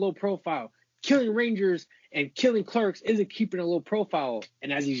to keep a low profile? Killing Rangers and killing clerks isn't keeping a low profile."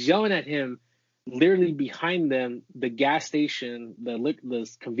 And as he's yelling at him, literally behind them, the gas station,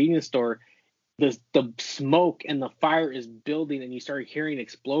 the convenience store, the smoke and the fire is building, and you start hearing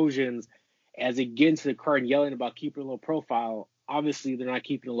explosions as they get into the car and yelling about keeping a low profile. Obviously, they're not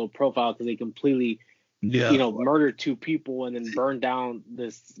keeping a low profile because they completely, murdered 2 people and then burned down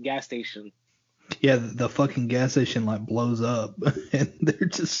this gas station. Yeah, the fucking gas station like blows up, and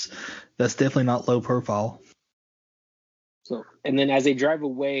that's definitely not low profile. So, and then as they drive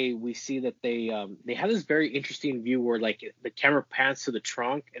away, we see that they have this very interesting view where like the camera pans to the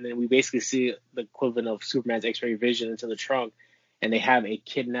trunk, and then we basically see the equivalent of Superman's X-ray vision into the trunk, and they have a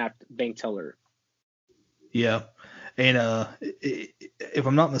kidnapped bank teller. Yeah. And if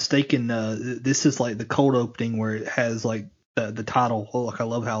I'm not mistaken, this is like the cold opening where it has like the title. Like I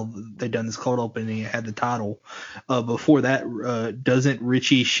love how they done this cold opening. It had the title. Before that, doesn't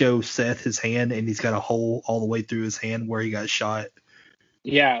Richie show Seth his hand and he's got a hole all the way through his hand where he got shot?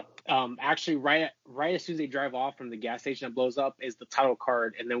 Yeah. Actually, right as soon as they drive off from the gas station that blows up is the title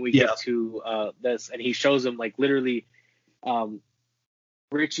card, and then we get to this, and he shows him like literally.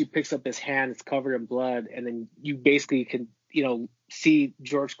 Richie picks up his hand; it's covered in blood, and then you basically can see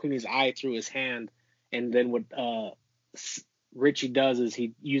George Clooney's eye through his hand, and then what Richie does is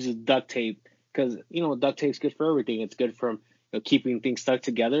he uses duct tape because duct tape's good for everything. It's good for keeping things stuck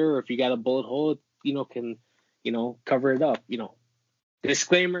together, or if you got a bullet hole, it can cover it up.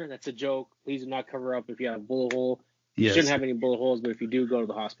 Disclaimer: that's a joke. Please do not cover up if you have a bullet hole. You shouldn't have any bullet holes, but if you do, go to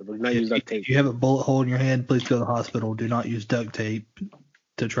the hospital. Do not use duct tape. If you have a bullet hole in your hand, please go to the hospital. Do not use duct tape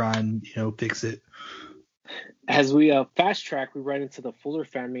to try and fix it. As we fast track, we run into the Fuller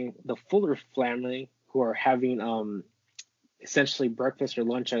family. The Fuller family, who are having essentially breakfast or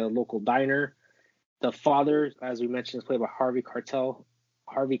lunch at a local diner. The father, as we mentioned, is played by Harvey Keitel.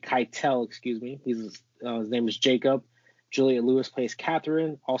 Excuse me. His name is Jacob. Julia Lewis plays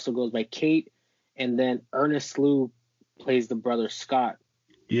Catherine. Also goes by Kate. And then Ernest Liu plays the brother Scott.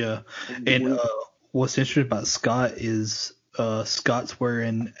 Yeah. And what's interesting about Scott is Scott's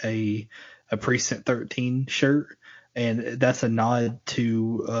wearing a Precinct 13 shirt, and that's a nod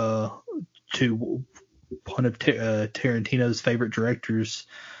to one of Tarantino's favorite directors,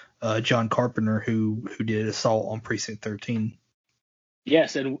 John Carpenter, who did Assault on Precinct 13.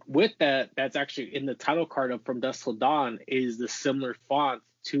 Yes, and with that, that's actually in the title card of From Dusk Till Dawn is the similar font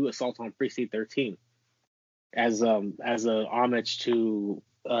to Assault on Precinct 13, as a homage to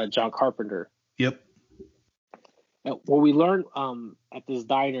John Carpenter. Yep. What we learn at this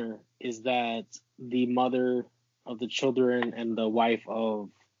diner is that the mother of the children and the wife of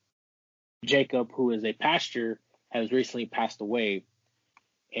Jacob, who is a pastor, has recently passed away,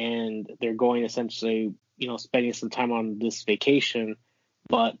 and they're going essentially, spending some time on this vacation,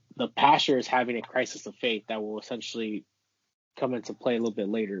 but the pastor is having a crisis of faith that will essentially come into play a little bit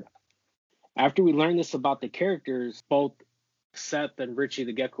later. After we learn this about the characters, both Seth and Richie,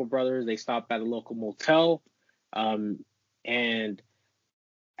 the Gecko brothers, they stop at a local motel. And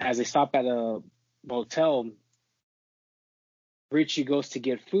as they stop at a motel, Richie goes to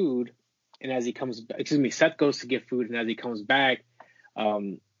get food, and Seth goes to get food, and as he comes back,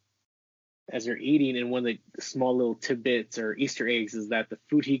 as they're eating, and one of the small little tidbits or Easter eggs is that the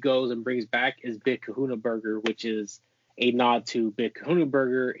food he goes and brings back is Big Kahuna Burger, which is a nod to Big Kahuna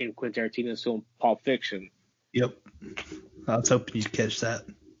Burger in Quentin Tarantino's film Pulp Fiction. Yep. I was hoping you'd catch that.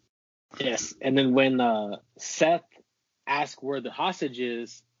 Yes, and then when Seth asks where the hostage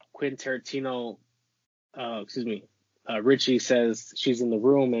is, Quentin Tarantino, Richie says she's in the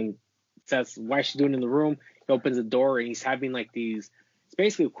room, and says, why is she doing in the room? He opens the door, and he's having like these, it's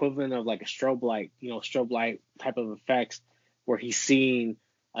basically equivalent of like a strobe light type of effects, where he's seeing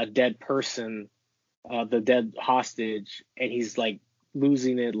a dead person, the dead hostage, and he's like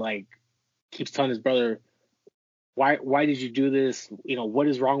losing it, like keeps telling his brother, why did you do this? What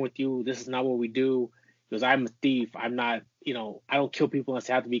is wrong with you? This is not what we do. He goes, I'm a thief. I'm not, I don't kill people unless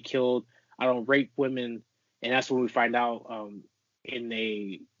they have to be killed. I don't rape women. And that's when we find out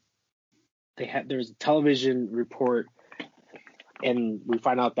there's a television report, and we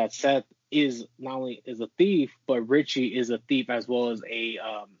find out that Seth is not only is a thief, but Richie is a thief as well as a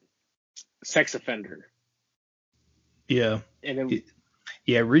sex offender. Yeah. And then,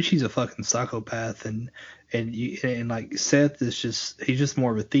 Richie's a fucking psychopath, and like Seth he's just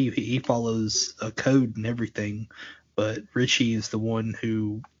more of a thief. He follows a code and everything, but Richie is the one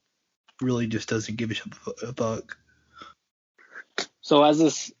who really just doesn't give a fuck. So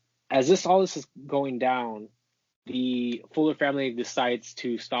as all this is going down, the Fuller family decides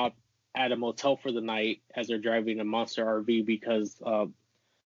to stop at a motel for the night as they're driving a monster RV because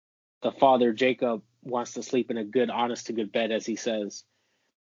the father, Jacob, wants to sleep in a good, honest to good bed, as he says.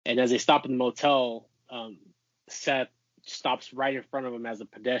 And as they stop in the motel, Seth stops right in front of him as a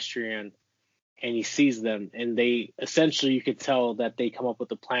pedestrian, and he sees them. And they essentially, you could tell that they come up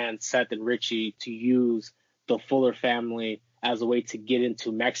with a plan, Seth and Richie, to use the Fuller family as a way to get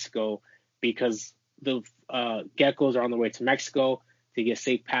into Mexico, because the Geckos are on their way to Mexico to get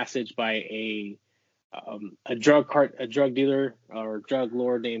safe passage by a drug dealer or drug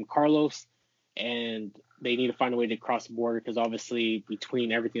lord named Carlos, and they need to find a way to cross the border because obviously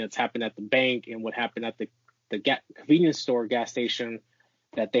between everything that's happened at the bank and what happened at the convenience store gas station,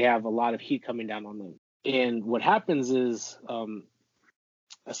 that they have a lot of heat coming down on them. And what happens is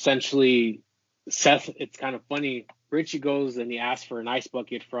essentially Seth, it's kind of funny, Richie goes and he asks for an ice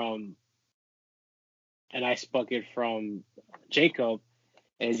bucket from an ice bucket from Jacob.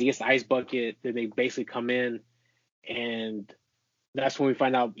 And as he gets the ice bucket, then they basically come in, and that's when we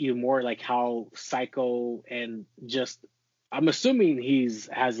find out even more like how Psycho and just, I'm assuming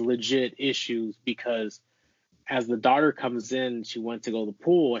has legit issues, because as the daughter comes in, she went to go to the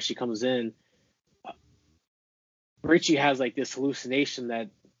pool. As she comes in, Richie has like this hallucination that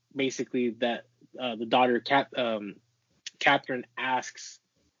basically that the daughter Catherine asks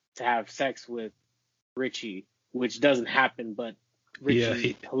to have sex with Richie, which doesn't happen, but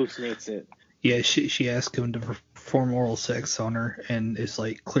Richie hallucinates it. Yeah, she asked him to perform oral sex on her, and it's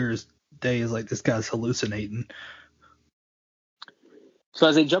like clear as day is like this guy's hallucinating. So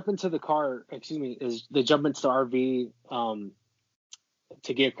as they jump into the car, as they jump into the RV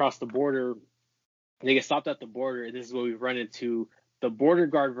to get across the border, they get stopped at the border, and this is where we run into the border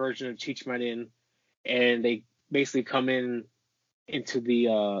guard version of Cheech Marin, and they basically come into the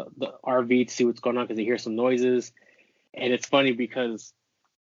RV to see what's going on because they hear some noises. And it's funny because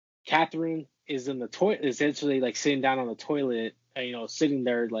Catherine is in the toilet, essentially like sitting down on the toilet, sitting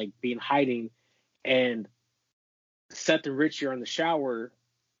there like being hiding, and Seth and Richie are in the shower,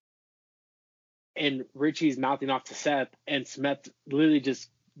 and Richie's mouthing off to Seth, and Seth literally just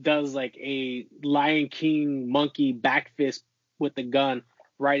does like a Lion King monkey back fist with the gun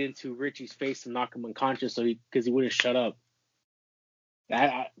right into Richie's face to knock him unconscious, because he wouldn't shut up.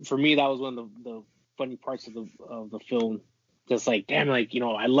 For me, that was one of the funny parts of the film. Just like, damn, like,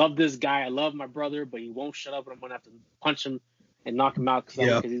 I love this guy, I love my brother, but he won't shut up, and I'm gonna have to punch him and knock him out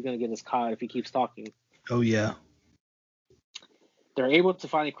because he's gonna get us caught if he keeps talking. Oh yeah. They're able to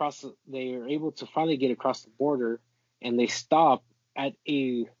finally get across the border, and they stop at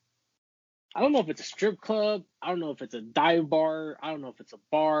I don't know if it's a strip club, I don't know if it's a dive bar, I don't know if it's a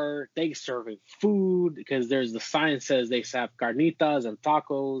bar. They serving food because there's the sign that says they have carnitas and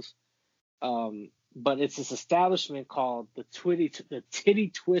tacos. But it's this establishment called the Titty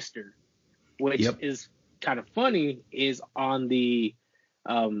Twister, which is kind of funny. Is on the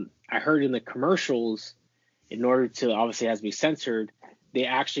I heard in the commercials, in order to obviously has to be censored, they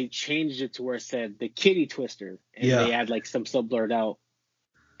actually changed it to where it said the Kitty Twister, and they had like some stuff blurred out.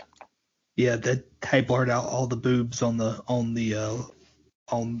 Yeah, that they blurred out all the boobs on the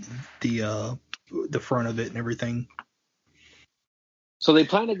front of it and everything. So they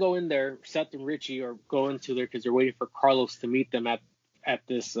plan to go in there. Seth and Richie are going to there because they're waiting for Carlos to meet them at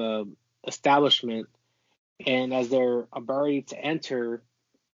this establishment. And as they're about ready to enter,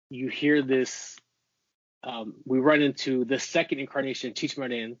 you hear this. We run into the second incarnation of Cheech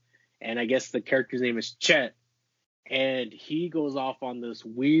Marin, and I guess the character's name is Chet. And he goes off on this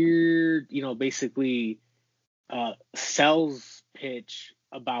weird, basically sales pitch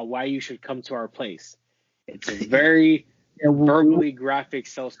about why you should come to our place. It's a very verbally graphic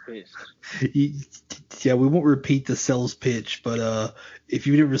sales pitch. Yeah, we won't repeat the sales pitch, but if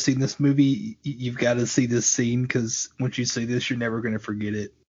you've never seen this movie, you've got to see this scene, because once you see this, you're never going to forget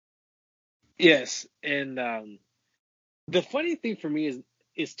it. Yes, and the funny thing for me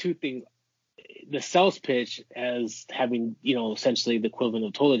is two things. The sales pitch as having, essentially the equivalent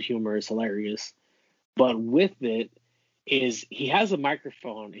of toilet humor is hilarious, but with it is he has a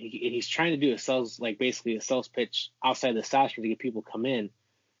microphone and he's trying to do basically a sales pitch outside the establishment to get people come in.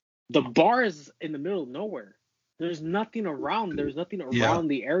 The bar is in the middle of nowhere. There's nothing around. There's nothing around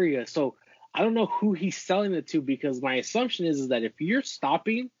the area. So I don't know who he's selling it to, because my assumption is that if you're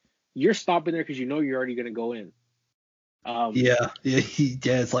stopping there because you're already going to go in.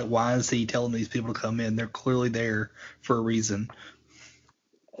 It's like, why is he telling these people to come in? They're clearly there for a reason.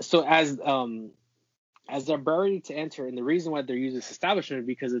 So as they're ready to enter, and the reason why they're using this establishment is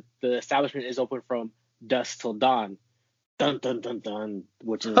because the establishment is open from dusk till dawn. Dun dun dun dun,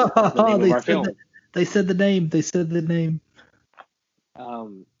 which is the name of our film. They said the name.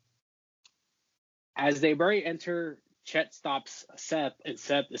 As they enter, Chet stops Seth, and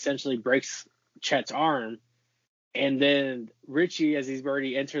Seth essentially breaks Chet's arm. And then Richie, as he's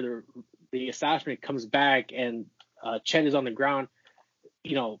already entered the establishment, comes back, and Chet is on the ground.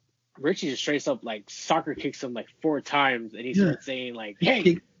 Richie just straight up like soccer kicks him like 4 times, and he starts saying like,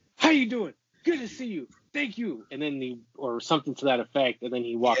 "Hey, how you doing? Good to see you. Thank you." And then or something to that effect, and then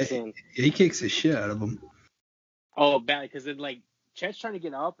he walks in. He kicks the shit out of him. Oh, bad, because then like Chet's trying to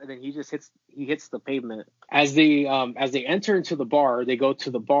get up, and then he just hits the pavement. As they enter into the bar, they go to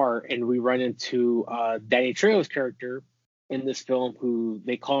the bar, and we run into Danny Trejo's character in this film, who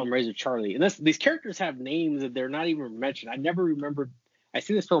they call him Razor Charlie. And these characters have names that they're not even mentioned. I never remembered. I've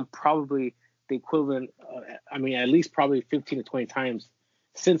seen this film probably the equivalent, at least probably 15 to 20 times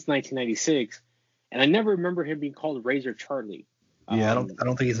since 1996, and I never remember him being called Razor Charlie. Yeah, I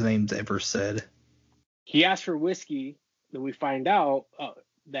don't think his name's ever said. he asked for whiskey. Then we find out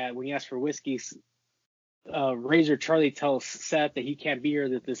that when he asked for whiskey, Razor Charlie tells Seth that he can't be here,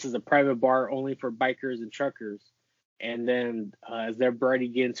 that this is a private bar only for bikers and truckers. And then as they're ready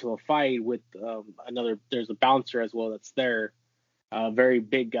to get into a fight with there's a bouncer as well that's there, a very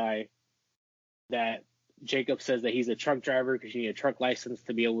big guy, that Jacob says that he's a truck driver because you need a truck license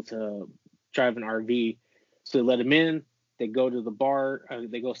to be able to drive an RV. So they let him in. They go to the bar.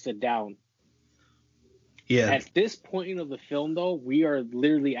 They go sit down. Yeah. At this point of the film, though, we are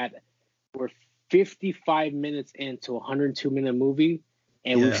literally we're 55 minutes into a 102-minute movie,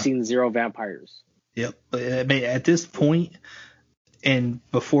 and we've seen 0 vampires. Yep. I mean, at this point and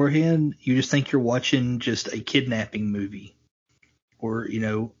beforehand, you just think you're watching just a kidnapping movie, or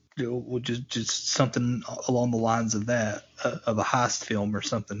just something along the lines of that, of a heist film or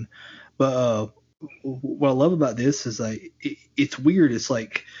something. But what I love about this is like it's weird. It's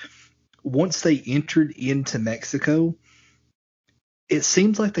like once they entered into Mexico, it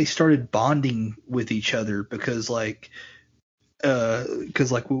seems like they started bonding with each other because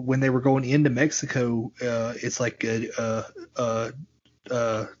when they were going into Mexico, it's like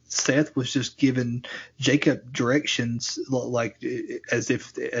Seth was just giving Jacob directions, like as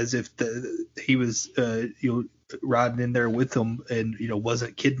if he was riding in there with them and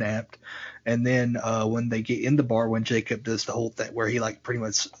wasn't kidnapped. And then when they get in the bar, when Jacob does the whole thing where he like pretty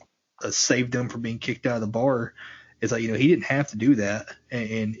much saved them from being kicked out of the bar, it's like he didn't have to do that,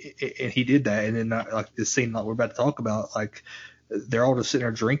 and he did that. And then like this scene like we're about to talk about, like they're all just sitting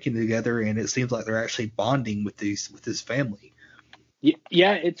there drinking together, and it seems like they're actually bonding with this family.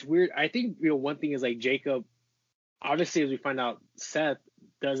 Yeah, it's weird. I think one thing is like Jacob, obviously, as we find out, Seth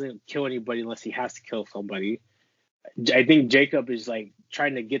doesn't kill anybody unless he has to kill somebody. I think Jacob is like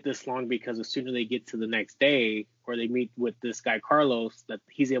trying to get this long because as soon as they get to the next day or they meet with this guy Carlos, that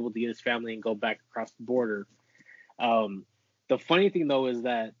he's able to get his family and go back across the border. The funny thing though is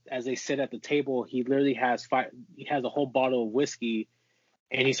that as they sit at the table, he literally has a whole bottle of whiskey,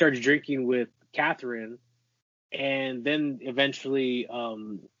 and he starts drinking with Catherine, and then eventually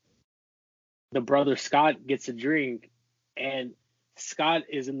the brother Scott gets a drink, and Scott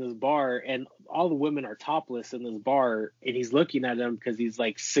is in this bar, and all the women are topless in this bar, and he's looking at them because he's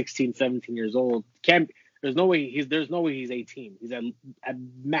like 16, 17 years old. There's no way he's 18. He's at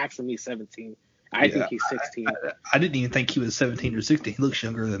maximum he's 17. I think he's 16. I didn't even think he was 17 or 16. He looks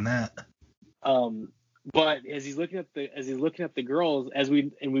younger than that. But as he's looking at the girls,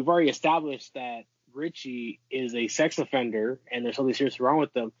 we've already established that Richie is a sex offender and there's something serious wrong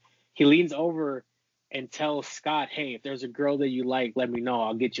with them. He leans over and tells Scott, "Hey, if there's a girl that you like, let me know.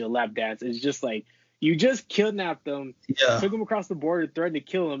 I'll get you a lap dance." It's just like, you just kidnapped them, took him across the border, threatened to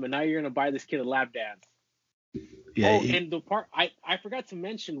kill him, and now you're gonna buy this kid a lap dance. Yeah. Oh, and the part I forgot to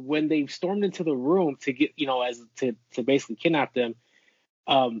mention, when they stormed into the room to get to basically kidnap them,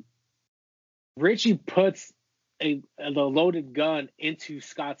 Richie puts the loaded gun into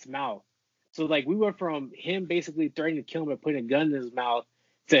Scott's mouth. So like we went from him basically threatening to kill him and putting a gun in his mouth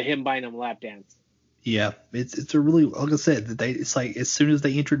to him buying him a lap dance. Yeah, it's a really, like I said, it's like as soon as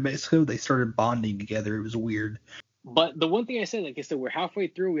they entered Mexico, they started bonding together. It was weird. But the one thing I said, like I said, we're halfway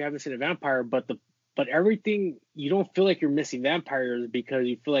through. We haven't seen a vampire, but everything, you don't feel like you're missing vampires because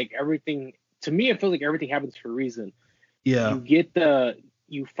you feel like everything. To me, I feel like everything happens for a reason. Yeah.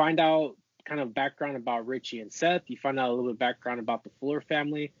 You find out kind of background about Richie and Seth. You find out a little bit of background about the Fuller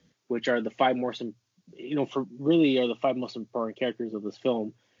family, which are the five most important characters of this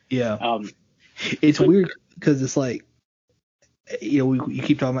film. Yeah. It's weird because it's like, you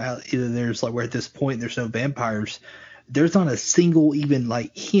keep talking about either there's like, we're at this point, there's no vampires. There's not a single even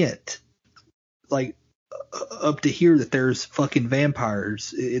like hint like up to here that there's fucking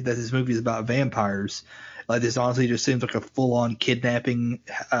vampires, that this movie is about vampires. Like this honestly just seems like a full-on kidnapping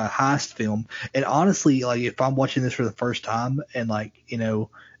heist film. And honestly, like if I'm watching this for the first time and like,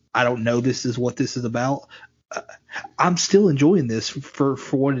 I don't know this is what this is about, I'm still enjoying this for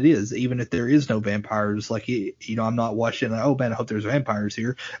what it is, even if there is no vampires. Like, I'm not watching, oh man, I hope there's vampires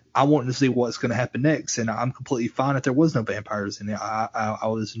here. I want to see what's going to happen next, and I'm completely fine if there was no vampires in it. I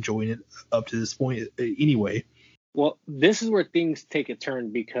was enjoying it up to this point anyway. Well, this is where things take a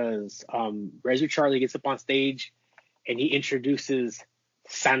turn because Razor Charlie gets up on stage and he introduces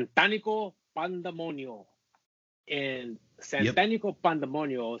Santanico Pandemonio. And Santanico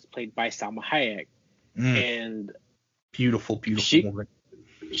Pandemonio is played by Salma Hayek. And beautiful woman.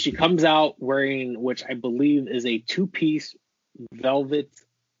 She comes out wearing, which I believe is a 2-piece velvet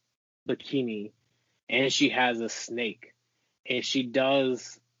bikini, and she has a snake, and she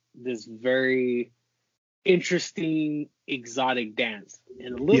does this very interesting, exotic dance.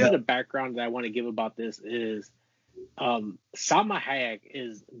 And a little bit of background that I want to give about this is Salma Hayek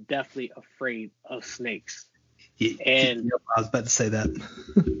is definitely afraid of snakes. And I was about to say that.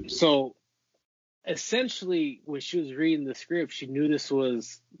 So essentially, when she was reading the script, she knew this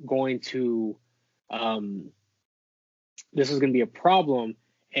was going to be a problem.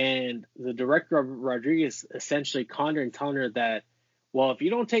 And the director of Rodriguez essentially conned her and telling her that, well, if you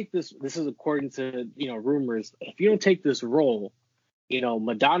don't take this is according to, rumors, if you don't take this role,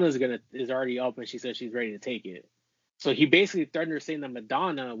 Madonna is already up and she said she's ready to take it. So he basically threatened her, saying that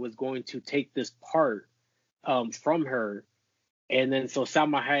Madonna was going to take this part from her. And then so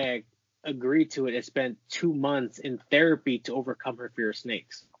Salma Hayek agreed to it and spent 2 months in therapy to overcome her fear of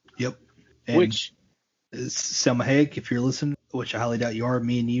snakes. Yep. And which Salma Hayek, if you're listening, which I highly doubt you are,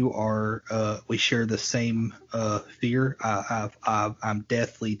 me and you are, we share the same fear. I'm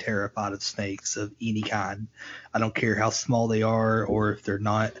deathly terrified of snakes of any kind. I don't care how small they are or if they're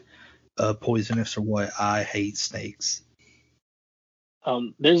not poisonous or what. I hate snakes.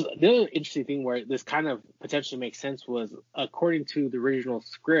 There's the other interesting thing where this kind of potentially makes sense was, according to the original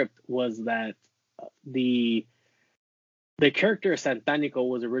script, was that the character Santanico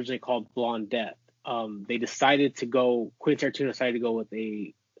was originally called Blonde Death. Quentin Tarantino decided to go with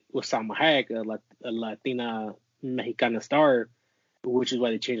Salma Hayek, a Latina Mexicana star, which is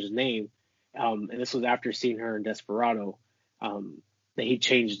why they changed his name. And this was after seeing her in Desperado. That he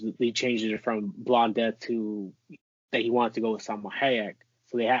changed it from Blonde Death to that he wanted to go with Salma Hayek.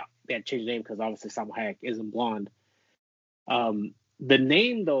 So they had changed the name because obviously Salma Hayek isn't blonde. The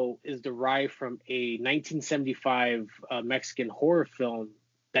name, though, is derived from a 1975 Mexican horror film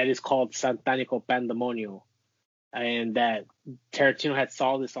that is called Santanico Pandemonio, and that Tarantino had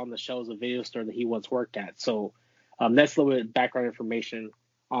saw this on the shelves of a video store that he once worked at. So that's a little bit of background information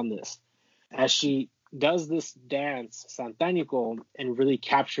on this. As she does this dance, Santanico, and really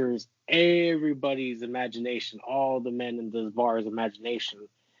captures everybody's imagination, all the men in this bar's imagination.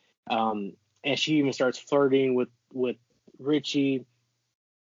 And she even starts flirting with Richie.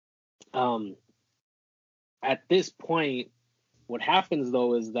 At this point, what happens,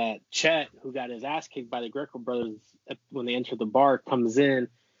 though, is that Chet, who got his ass kicked by the Greco brothers when they entered the bar, comes in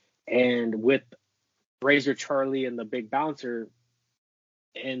and with Razor Charlie and the big bouncer,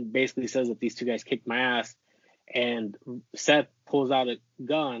 and basically says that these two guys kicked my ass. And Seth pulls out a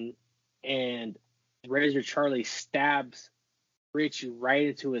gun, and Razor Charlie stabs Richie right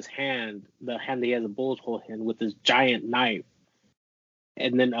into his hand, the hand that he has a bullet hole in, with this giant knife.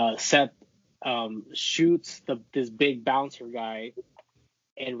 And then Seth shoots this big bouncer guy,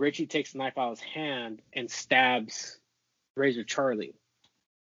 and Richie takes the knife out of his hand and stabs Razor Charlie,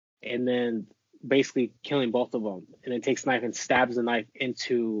 and then basically killing both of them. And then takes the knife and stabs the knife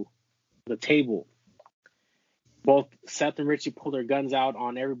into the table. Both Seth and Richie pull their guns out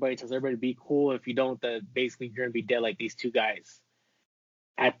on everybody, tells everybody to be cool. If you don't, then basically you're gonna be dead like these two guys.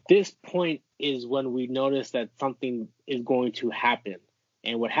 At this point is when we notice that something is going to happen.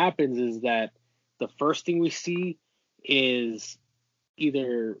 And what happens is that the first thing we see is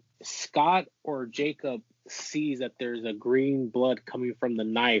either Scott or Jacob sees that there's a green blood coming from the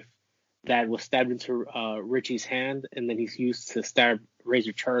knife that was stabbed into Richie's hand, and then he's used to stab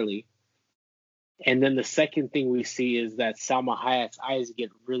Razor Charlie. And then the second thing we see is that Salma Hayek's eyes get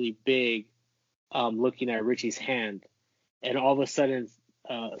really big looking at Richie's hand. And all of a sudden,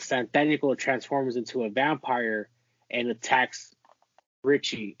 Santanico transforms into a vampire and attacks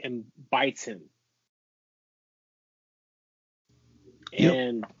Richie and bites him. Yep.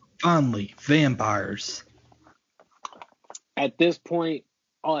 And finally, vampires. At this point,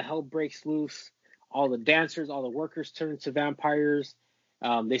 all hell breaks loose. All the dancers, all the workers turn into vampires.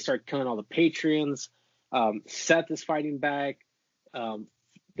 They start killing all the patrons. Seth is fighting back.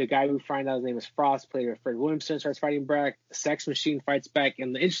 The guy we find out his name is Frost, played by Fred Williamson, starts fighting back. Sex Machine fights back.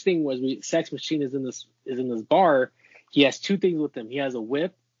 And the interesting was, Sex Machine is in this bar. He has two things with him. He has a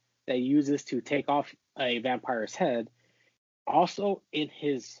whip that he uses to take off a vampire's head. Also, in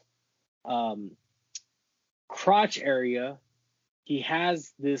his crotch area, he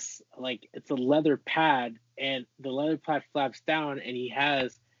has this, like, it's a leather pad, and the leather pad flaps down, and he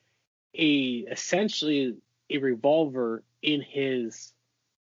has essentially a revolver in his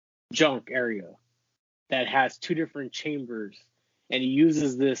junk area that has two different chambers, and he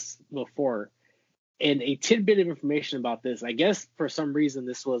uses this before. And a tidbit of information about this, I guess for some reason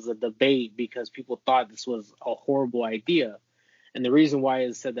this was a debate because people thought this was a horrible idea. And the reason why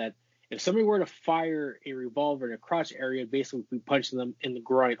is said that if somebody were to fire a revolver in a crotch area, basically we'd be punching them in the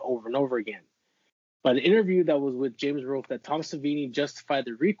groin over and over again. But an interview that was with James wrote that Tom Savini justified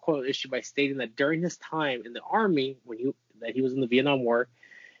the recoil issue by stating that during his time in the Army, that he was in the Vietnam War,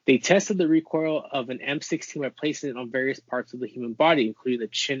 they tested the recoil of an M16 by placing it on various parts of the human body, including the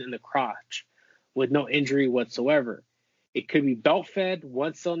chin and the crotch, with no injury whatsoever. It could be belt-fed,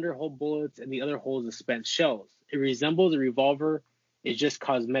 one cylinder hold bullets, and the other holds the spent shells. It resembles a revolver. It's just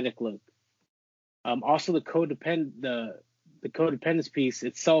cosmetic look. Also, the codependence piece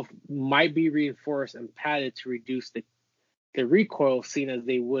itself might be reinforced and padded to reduce the recoil, seen as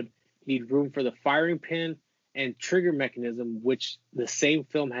they would need room for the firing pin and trigger mechanism, which the same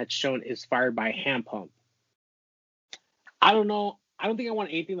film had shown is fired by a hand pump. I don't know. I don't think I want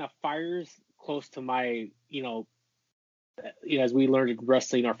anything that fires close to my, as we learned in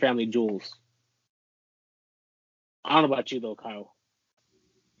wrestling, our family jewels. I don't know about you though, Kyle.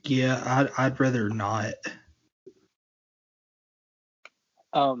 Yeah, I'd rather not.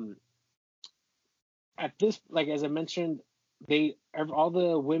 At this, like as I mentioned, all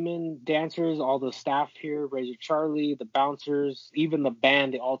the women dancers, all the staff here, Razor Charlie, the bouncers, even the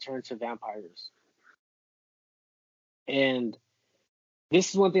band, they all turn into vampires. And this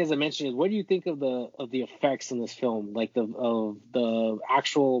is one thing, as I mentioned, is what do you think of the effects in this film, like of the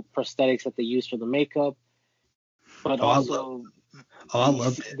actual prosthetics that they use for the makeup, but I love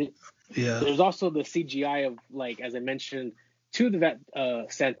it. Yeah. There's also the CGI of, like as I mentioned,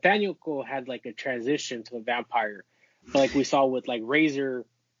 Santanico had like a transition to a vampire, but like we saw with like Razor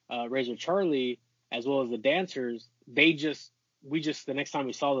Charlie, as well as the dancers, the next time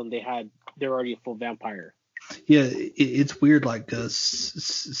we saw them, they're already a full vampire. Yeah, it's weird. Like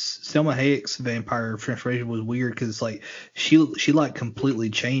Selma Hayek's vampire transformation was weird because like she like completely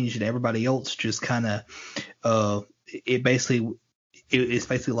changed, and everybody else just kind of it's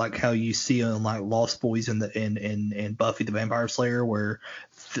basically like how you see on like Lost Boys and Buffy the Vampire Slayer, where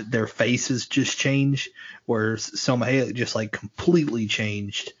their faces just change, where Selma Hayek just like completely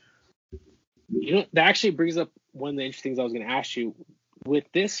changed. That actually brings up one of the interesting things I was going to ask you. With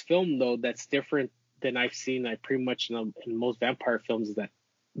this film, though, that's different than I've seen pretty much in most vampire films, is that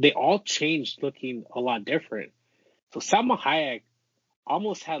they all changed looking a lot different. So Salma Hayek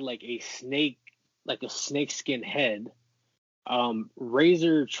almost had like a snake skin head.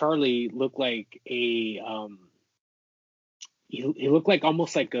 Razor Charlie looked like he looked like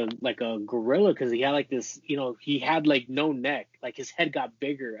almost like a gorilla, because he had like this, he had like no neck, like his head got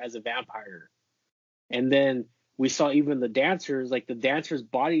bigger as a vampire. And then we saw even the dancers, like the dancers'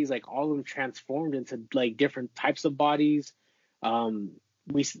 bodies, like all of them transformed into like different types of bodies. Somebody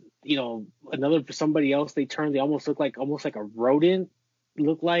else they almost look like a rodent.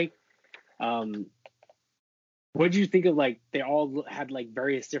 Look like. What did you think of, like, they all had like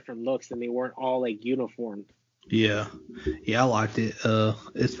various different looks and they weren't all like uniform? Yeah, I liked it,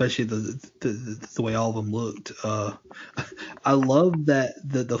 especially the way all of them looked. I love that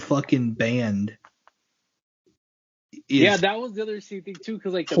the fucking band. Yeah, that was the other thing too,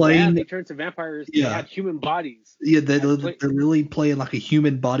 because like the band, they turned to vampires. Yeah. They had human bodies. Yeah, they're really playing like a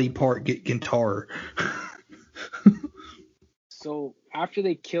human body part guitar. So after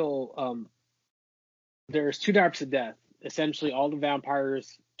they kill, there's two types of death. Essentially, all the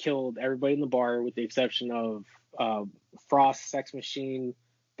vampires killed everybody in the bar, with the exception of Frost, Sex Machine,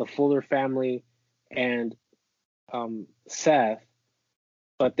 the Fuller family, and Seth.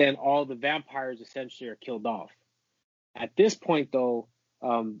 But then all the vampires essentially are killed off. At this point, though,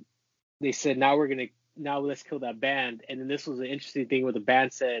 they said, now let's kill that band. And then this was an interesting thing where the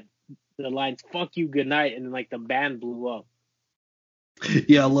band said the lines "fuck you, good night," and then like the band blew up.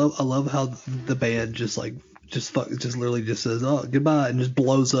 Yeah, I love how the band just literally just says, "Oh, goodbye," and just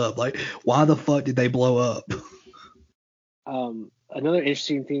blows up. Like, why the fuck did they blow up? Another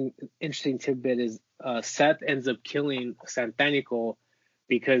interesting tidbit is Seth ends up killing Santanico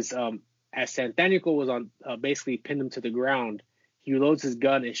because as Santanico was on basically pinned him to the ground, he loads his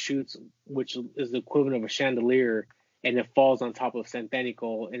gun and shoots, which is the equivalent of a chandelier, and it falls on top of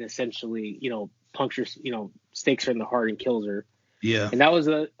Santanico and essentially, punctures, stakes her in the heart and kills her. Yeah. And that was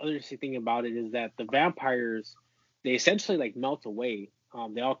the other interesting thing about it, is that the vampires, they essentially like melt away.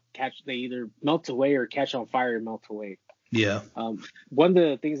 They either melt away or catch on fire and melt away. Yeah. One of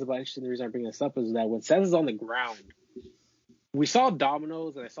the things about the reason I bring this up is that when Seth is on the ground, we saw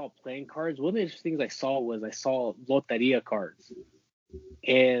dominoes and I saw playing cards. One of the interesting things I saw Loteria cards.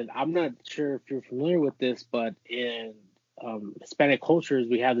 And I'm not sure if you're familiar with this, but in Hispanic cultures,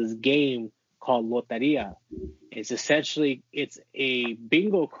 we have this game called Loteria. It's a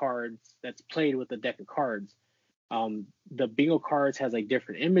bingo cards that's played with a deck of cards. The bingo cards has like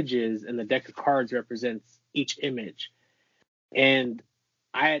different images, and the deck of cards represents each image. And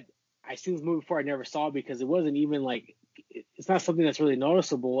I I seen this movie before. I never saw it because it wasn't even like, it's not something that's really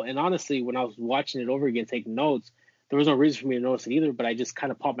noticeable. And honestly, when I was watching it over again, taking notes, there was no reason for me to notice it either. But I just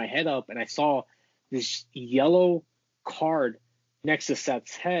kind of popped my head up and I saw this yellow card next to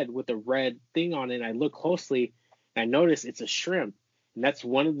Seth's head with a red thing on it. And I looked closely and I noticed it's a shrimp. And that's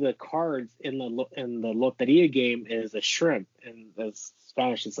one of the cards in the Loteria game is a shrimp. And in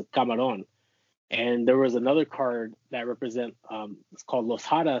Spanish, it's a camarón. And there was another card that represent, it's called Los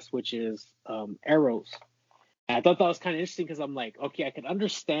Hadas, which is arrows. And I thought that was kind of interesting because I'm like, okay, I could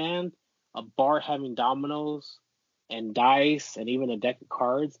understand a bar having dominoes and dice and even a deck of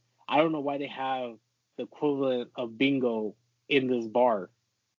cards. I don't know why they have the equivalent of bingo in this bar.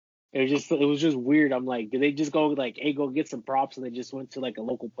 It was just weird. I'm like, did they just go like, hey, go get some props, and they just went to like a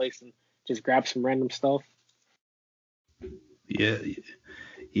local place and just grabbed some random stuff? Yeah.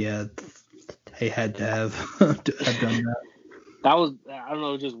 They had to have done that. That was, I don't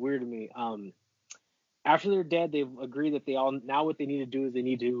know, just weird to me. After they're dead, they've agreed that now what they need to do is they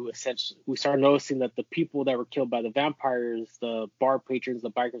need to essentially, we start noticing that the people that were killed by the vampires, the bar patrons,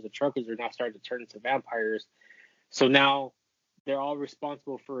 the bikers, the truckers, are now starting to turn into vampires. So now they're all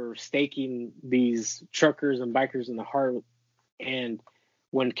responsible for staking these truckers and bikers in the heart. And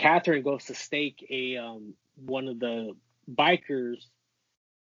when Catherine goes to stake one of the bikers,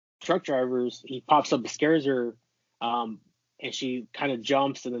 truck drivers, he pops up and scares her, and she kind of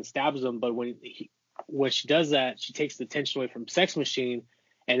jumps and then stabs him. But when she does that, she takes the attention away from Sex Machine,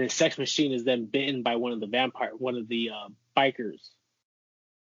 and then Sex Machine is then bitten by one of the bikers.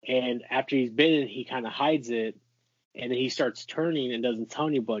 And after he's bitten, he kind of hides it, and then he starts turning and doesn't tell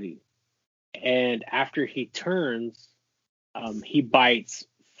anybody. And after he turns, he bites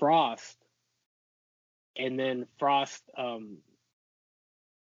Frost, and then Frost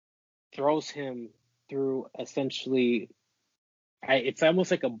throws him through essentially, it's almost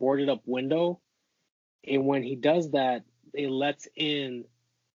like a boarded up window. And when he does that, it lets in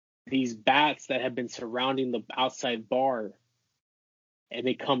these bats that have been surrounding the outside bar, and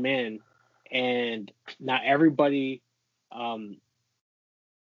they come in, and now everybody has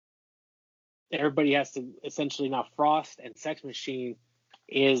to essentially, now Frost and Sex Machine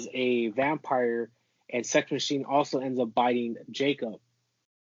is a vampire, and Sex Machine also ends up biting Jacob.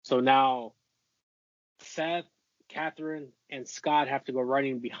 So now Seth, Catherine, and Scott have to go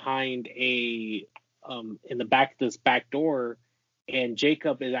running behind in the back of this back door, and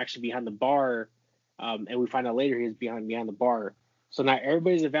Jacob is actually behind the bar, and we find out later he's behind the bar. So now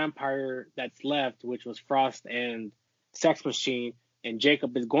everybody's a vampire that's left, which was Frost and Sex Machine, and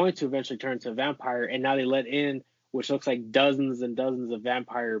Jacob is going to eventually turn into a vampire, and now they let in, which looks like dozens and dozens of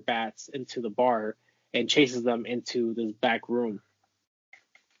vampire bats into the bar and chases them into this back room.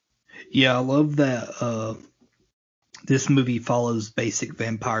 Yeah, I love that this movie follows basic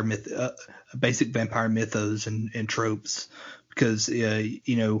vampire mythos and tropes, because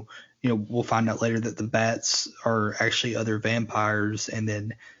we'll find out later that the bats are actually other vampires, and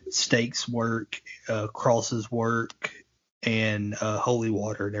then stakes work, crosses work, and holy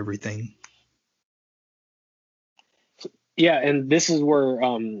water and everything. Yeah, and this is where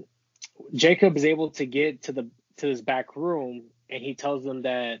Jacob is able to get to this back room, and he tells them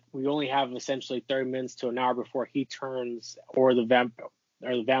that we only have essentially 30 minutes to an hour before he turns, or the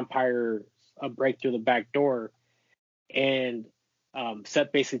vampire break through the back door. And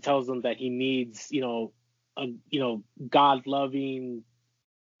Seth basically tells them that he needs, God-loving,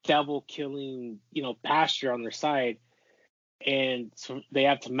 devil-killing, pasture on their side, and so they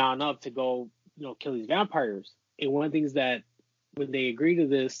have to mount up to go, kill these vampires. And one of the things that when they agree to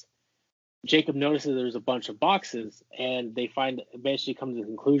this, Jacob notices there's a bunch of boxes, and they eventually come to the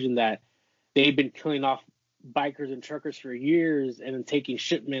conclusion that they've been killing off bikers and truckers for years, and then taking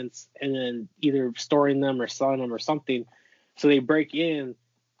shipments and then either storing them or selling them or something. So they break in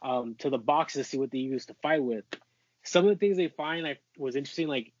to the boxes to see what they use to fight with. Some of the things they find was interesting,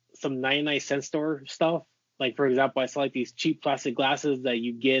 like some 99-cent store stuff. Like, for example, I saw like these cheap plastic glasses that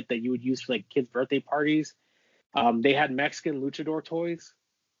you would use for like kids' birthday parties. They had Mexican luchador toys,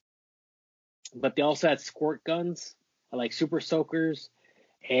 but they also had squirt guns, like super soakers,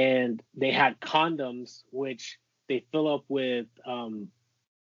 and they had condoms, which they fill up with,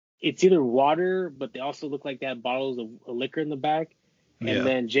 it's either water, but they also look like they had bottles of liquor in the back. Yeah. And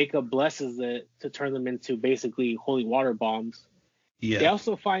then Jacob blesses it to turn them into basically holy water bombs. Yeah. They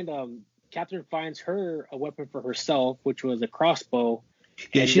also find, Catherine finds her a weapon for herself, which was a crossbow.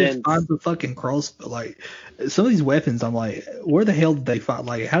 Yeah, she just finds the fucking crossbow. Like, some of these weapons, I'm like, where the hell did they find?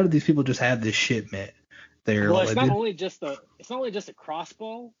 Like, how did these people just have this shit, man? Well, it's not only just a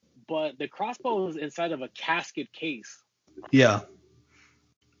crossbow, but the crossbow is inside of a casket case. Yeah.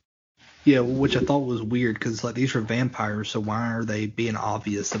 Yeah, which I thought was weird because like these are vampires, so why are they being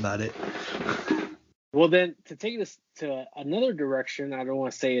obvious about it? Well, then to take this to another direction, I don't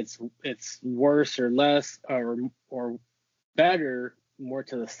want to say it's worse or less or better, more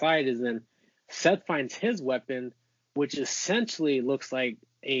to the side, is then Seth finds his weapon, which essentially looks like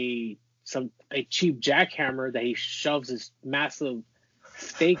a cheap jackhammer that he shoves this massive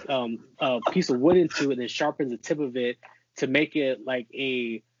stake piece of wood into, and then sharpens the tip of it to make it like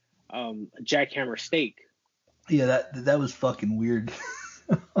a jackhammer stake. Yeah, that was fucking weird.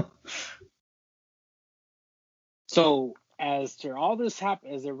 So as to all this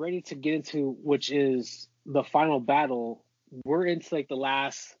happen, as they're ready to get into, which is the final battle, we're into like the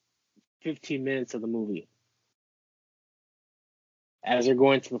last 15 minutes of the movie. As they're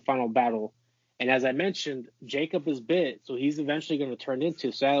going to the final battle. And as I mentioned, Jacob is bit, so he's eventually going to turn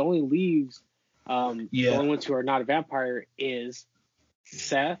into. So that only leaves the only ones who are not a vampire is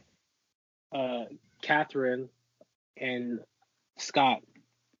Seth, Catherine, and Scott.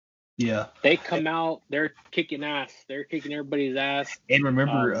 Yeah. They come out, they're kicking ass. They're kicking everybody's ass. And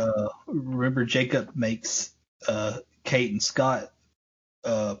remember Jacob makes Kate and Scott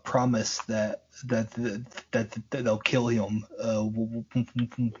promise that they'll kill him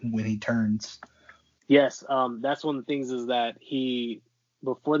when he turns. Yes, that's one of the things is that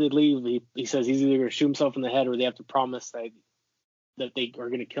before they leave, he says he's either going to shoot himself in the head or they have to promise that they are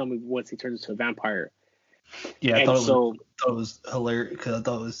going to kill him once he turns into a vampire. Yeah, I thought it was hilarious because I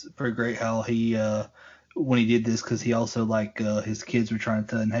thought it was pretty great how he when he did this, because he also his kids were trying to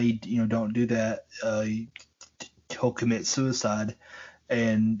tell him, hey, don't do that. He'll commit suicide,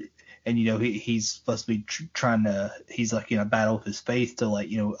 and he's supposed to be trying to. He's like in a battle with his faith to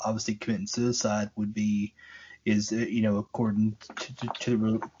obviously committing suicide is according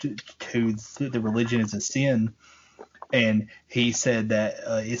to the religion is a sin, and he said that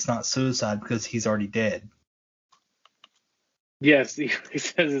it's not suicide because he's already dead. Yes, he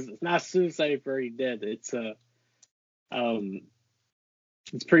says it's not suicide if you're already dead. It's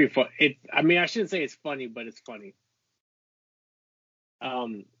it's pretty fun. I shouldn't say it's funny, but it's funny.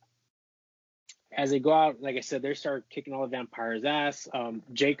 As they go out, like I said, they start kicking all the vampires' ass.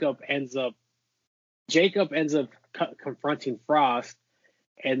 Jacob ends up confronting Frost,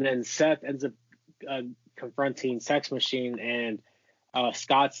 and then Seth ends up confronting Sex Machine, and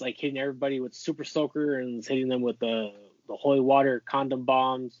Scott's like hitting everybody with Super Soaker and hitting them with the holy water condom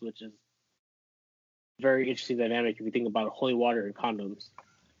bombs, which is very interesting dynamic if you think about holy water and condoms.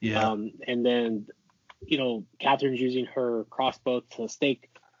 Yeah. And then, Catherine's using her crossbow to stake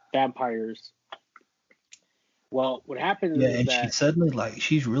vampires. Well, what happens is and that... she suddenly,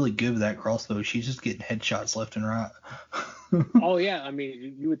 she's really good with that crossbow. She's just getting headshots left and right. Oh, yeah.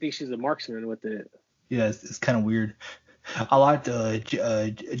 You would think she's a marksman with it. Yeah, it's kind of weird. I liked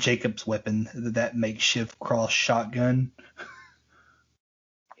Jacob's weapon, that makeshift cross shotgun.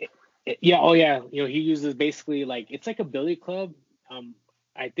 Yeah, oh yeah. He uses basically it's like a billy club.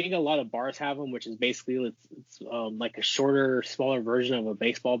 I think a lot of bars have them, which is basically it's like a shorter, smaller version of a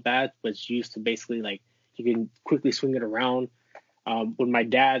baseball bat, but it's used to basically you can quickly swing it around. When my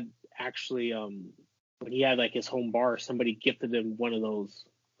dad actually when he had his home bar, somebody gifted him one of those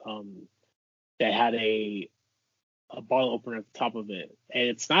that had a bottle opener at the top of it, and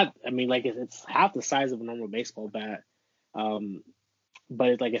it's not. It's half the size of a normal baseball bat.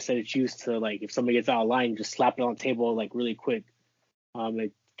 But like I said, it's used to if somebody gets out of line, just slap it on the table really quick. Tell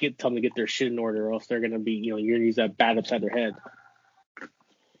them to get their shit in order, or else they're gonna be you're gonna use that bat upside their head.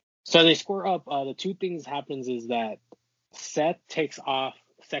 So they square up. The two things happens is that Seth takes off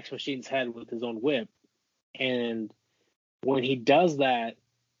Sex Machine's head with his own whip, and when he does that,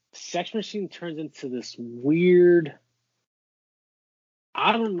 Sex Machine turns into this weird.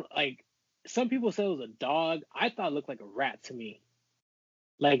 Some people said it was a dog. I thought it looked like a rat to me.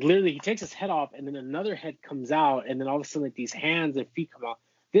 Literally, he takes his head off, and then another head comes out, and then all of a sudden, these hands and feet come out.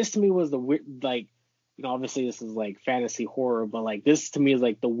 This to me was the weird, obviously this is fantasy horror, but this to me is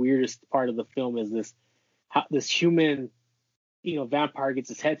the weirdest part of the film is this human, vampire gets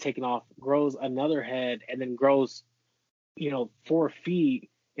his head taken off, grows another head, and then grows, 4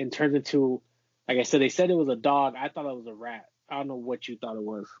 feet and turns into, like I said, they said it was a dog. I thought it was a rat. I don't know what you thought it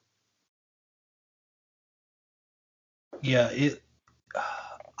was. Yeah,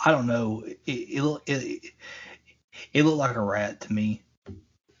 I don't know. It looked like a rat to me.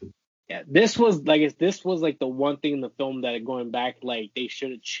 Yeah, this was the one thing in the film that going back, they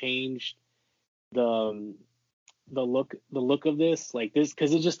should have changed the look of this,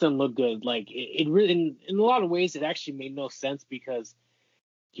 because it just didn't look good. It really, in a lot of ways, it actually made no sense because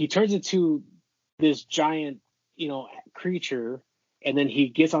he turns into this giant, creature, and then he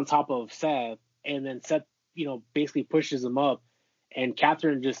gets on top of Seth, and then Seth, basically pushes him up, and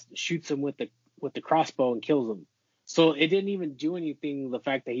Catherine just shoots him with the crossbow and kills him. So it didn't even do anything. The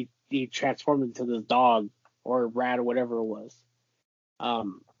fact that he transformed into this dog or rat or whatever it was.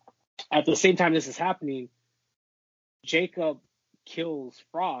 At the same time this is happening, Jacob kills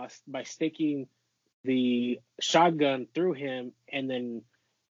Frost by sticking the shotgun through him, and then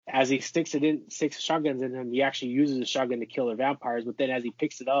as he sticks shotguns in him, he actually uses the shotgun to kill the vampires. But then as he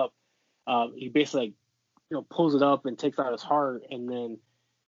picks it up, he basically pulls it up and takes out his heart, and then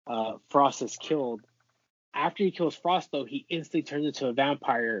Frost is killed. After he kills Frost, though, he instantly turns into a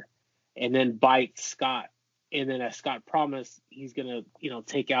vampire and then bites Scott. And then as Scott promised, he's gonna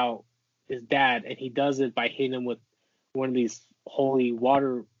take out his dad, and he does it by hitting him with one of these holy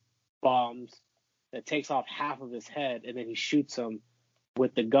water bombs that takes off half of his head, and then he shoots him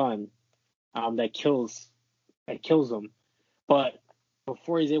with the gun that kills him. But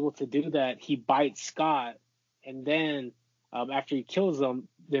before he's able to do that, he bites Scott, and then after he kills him,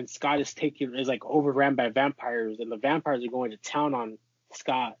 then Scott is overran by vampires, and the vampires are going to town on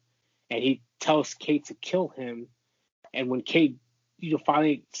Scott, and he tells Kate to kill him. And when Kate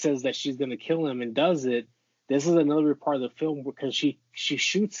finally says that she's going to kill him and does it, this is another part of the film because she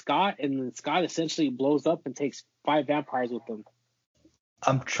shoots Scott, and then Scott essentially blows up and takes 5 vampires with him.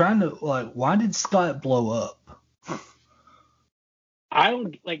 I'm trying to why did Scott blow up? I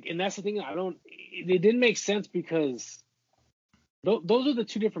don't and that's the thing. It didn't make sense because those are the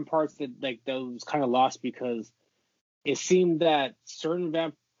two different parts that was kind of lost, because it seemed that certain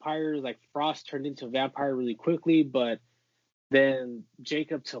vampires like Frost turned into a vampire really quickly, but then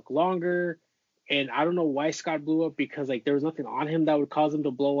Jacob took longer. And I don't know why Scott blew up, because there was nothing on him that would cause him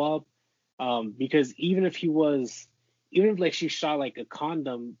to blow up. Because even if she shot a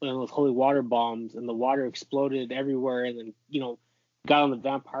condom with holy water bombs and the water exploded everywhere and then, got on the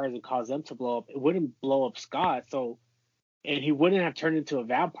vampires and caused them to blow up, it wouldn't blow up Scott. So, and he wouldn't have turned into a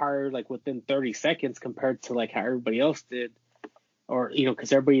vampire within 30 seconds compared to how everybody else did, or,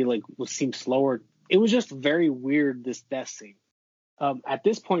 because everybody seemed slower. It was just very weird, this death scene. At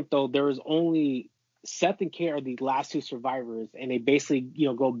this point, though, there was only Seth and Kate are the last 2 survivors, and they basically,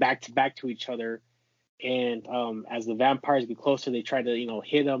 go back to back to each other. And as the vampires get closer, they try to,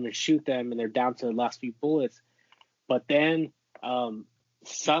 hit them and shoot them, and they're down to the last few bullets. But then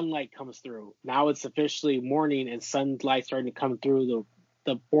sunlight comes through. Now it's officially morning, and sunlight starting to come through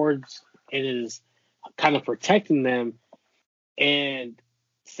the boards, and it is kind of protecting them. And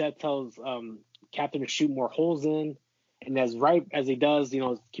Seth tells Catherine to shoot more holes in. And as he does,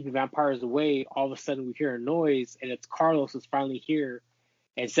 keeping vampires away, all of a sudden we hear a noise, and it's Carlos is finally here.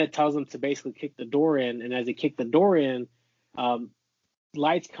 And Seth tells him to basically kick the door in. And as they kick the door in,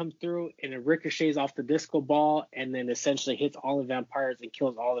 lights come through, and it ricochets off the disco ball, and then essentially hits all the vampires and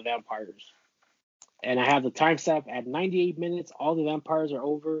kills all the vampires. And I have the timestamp at 98 minutes. All the vampires are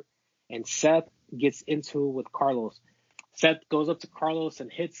over, and Seth gets into it with Carlos. Seth goes up to Carlos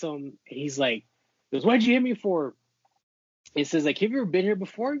and hits him, and he's like, "What'd you hit me for?" He says, have you ever been here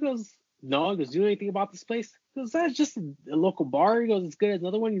before? He goes, no. He goes, do you know anything about this place? He goes, that's just a local bar. He goes, it's good as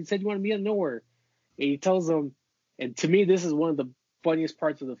another one. He said, you want to be out of nowhere. And he tells him, and to me, this is one of the funniest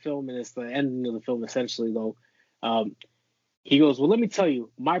parts of the film, and it's the ending of the film, essentially, though. He goes, well, let me tell you,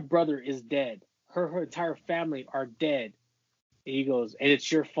 my brother is dead. Her entire family are dead. And he goes, and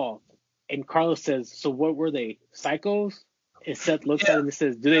it's your fault. And Carlos says, so what were they, psychos? And Seth looks at him and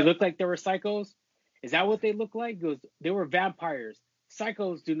says, do they look like they were psychos? Is that what they look like? He goes, they were vampires.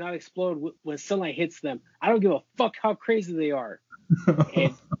 Psychos do not explode when sunlight hits them. I don't give a fuck how crazy they are.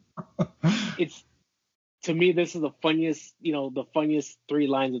 And it's, to me, this is the funniest 3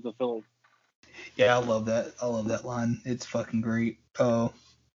 lines of the film. Yeah, I love that. I love that line. It's fucking great. I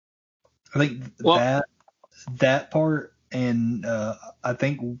think that part, and I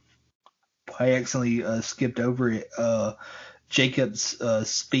think I accidentally skipped over it. Jacob's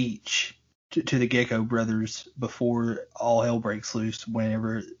speech to the Gecko brothers before all hell breaks loose,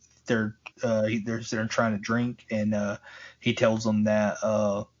 whenever they're trying to drink, and he tells them that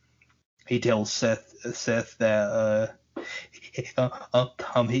he tells Seth that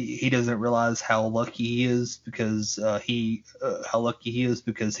he doesn't realize how lucky he is because he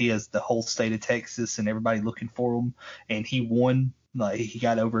has the whole state of Texas and everybody looking for him, and he won. He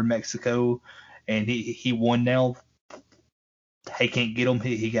got over in Mexico, and he won now. They can't get him.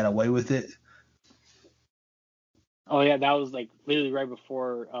 He got away with it. Oh yeah, that was literally right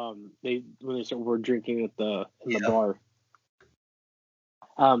before when they were drinking in the bar.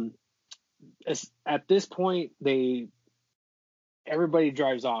 At this point, everybody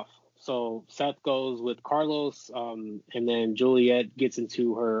drives off. So Seth goes with Carlos, and then Juliet gets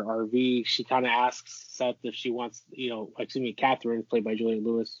into her RV. She kind of asks Seth if she wants, Catherine, played by Juliette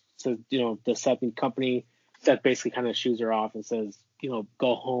Lewis, says, does Seth need company? Seth basically kind of shoos her off and says,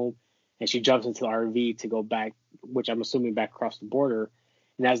 go home. And she jumps into the RV to go back, which I'm assuming back across the border.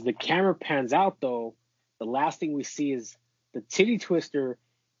 And as the camera pans out, though, the last thing we see is the titty twister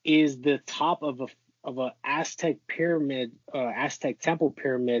is the top of a Aztec pyramid, Aztec temple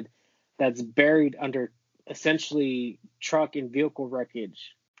pyramid that's buried under essentially truck and vehicle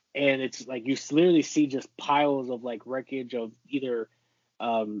wreckage. And it's like you literally see just piles of like wreckage of either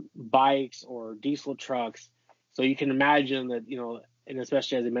bikes or diesel trucks. So you can imagine that, and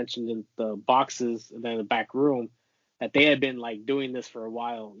especially as I mentioned in the boxes and then the back room, that they had been like doing this for a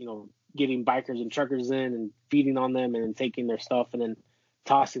while, getting bikers and truckers in and feeding on them and then taking their stuff and then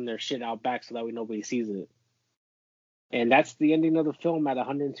tossing their shit out back so that way nobody sees it. And that's the ending of the film at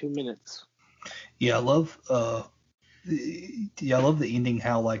 102 minutes. Yeah, I love the ending,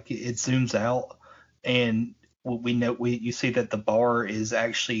 how like it zooms out and you see that the bar is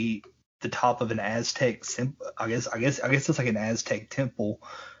actually the top of an Aztec I guess it's like an Aztec temple.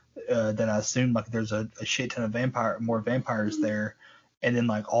 Then I assume like there's a shit ton of more vampires there, and then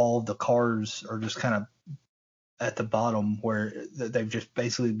like all of the cars are just kind of at the bottom where they've just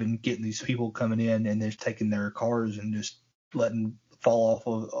basically been getting these people coming in and they're taking their cars and just letting fall off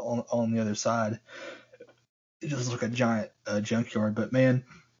on the other side. It just looks like a giant junkyard. But man,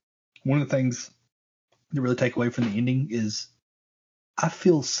 one of the things to really take away from the ending is I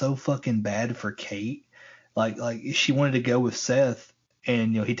feel so fucking bad for Kate. Like she wanted to go with Seth,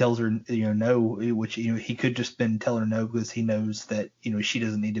 and he tells her no, which he could just been telling her no because he knows that she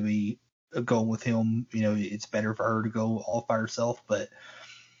doesn't need to be going with him. It's better for her to go off by herself. But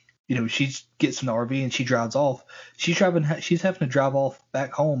she gets in the RV and she drives off. She's having to drive off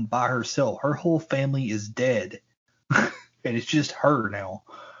back home by herself. Her whole family is dead, and it's just her now.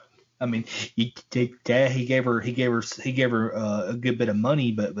 I mean, Dad, he gave her a good bit of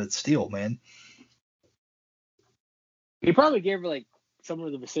money, but still, man. He probably gave her like somewhere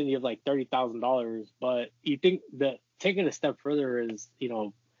in the vicinity of like $30,000. But you think that taking a step further is,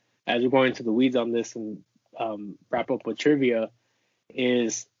 as we're going into the weeds on this and wrap up with trivia,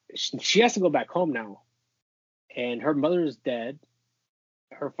 is she has to go back home now, and her mother is dead,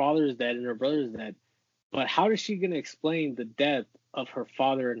 her father is dead, and her brother is dead. But how is she going to explain the death of her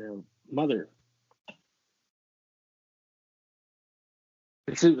father and her mother?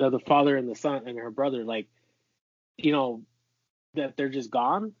 The father and the son and her brother, like, that they're just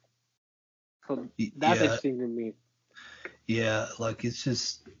gone. So that's interesting to me. Yeah, like it's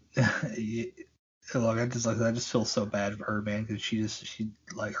just, like I just feel so bad for her, man, because she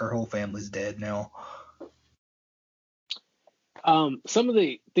like her whole family's dead now. Some of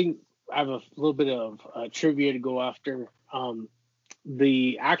the things, I have a little bit of trivia to go after. Where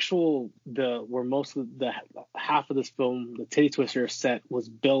most of the half of this film, the Titty Twister set, was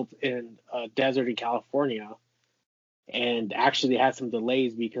built in a desert in California, and actually had some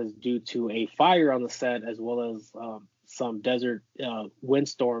delays because due to a fire on the set as well as some desert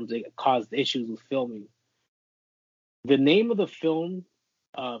windstorms, it caused issues with filming. The name of the film,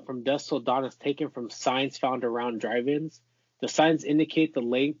 From Dusk Till Dawn, is taken from signs found around drive-ins. The signs indicate the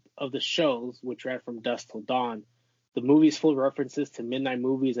length of the shows, which ran from dusk till dawn. The movie is full of references to midnight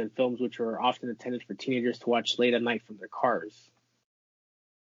movies and films which are often intended for teenagers to watch late at night from their cars.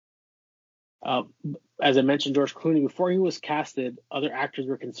 As I mentioned, George Clooney, before he was casted, other actors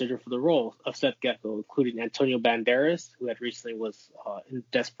were considered for the role of Seth Gecko, including Antonio Banderas, who had recently was in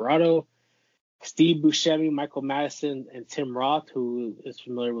Desperado, Steve Buscemi, Michael Madison, and Tim Roth, who is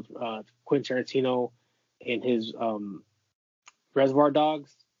familiar with Quentin Tarantino in his Reservoir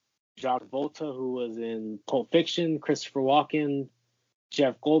Dogs, John Travolta, who was in Pulp Fiction, Christopher Walken,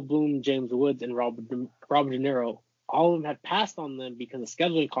 Jeff Goldblum, James Woods, and Robert De Niro. All of them had passed on them because of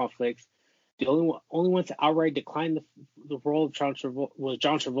scheduling conflicts. The only one to outright decline the role of John Travolta was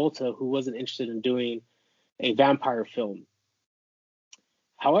John Travolta, who wasn't interested in doing a vampire film.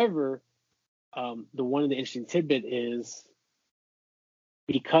 However, one of the interesting tidbit is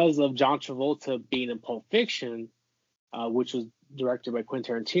because of John Travolta being in Pulp Fiction, which was directed by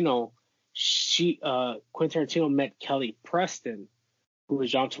Quentin Tarantino, Quentin Tarantino met Kelly Preston, who was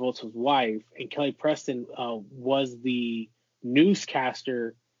John Travolta's wife, and Kelly Preston was the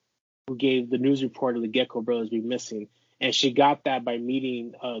newscaster who gave the news report of the Gecko brothers being missing, and she got that by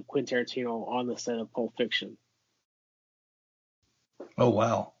meeting Quentin Tarantino on the set of Pulp Fiction. Oh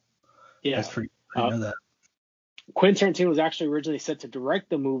wow! Yeah, that's pretty. I know that. Quentin Tarantino was actually originally set to direct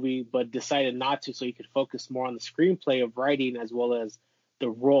the movie, but decided not to so he could focus more on the screenplay of writing as well as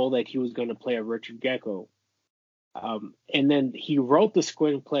role that he was going to play of Richard Gecko. And then he wrote the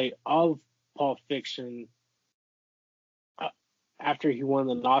screenplay of Pulp Fiction after he won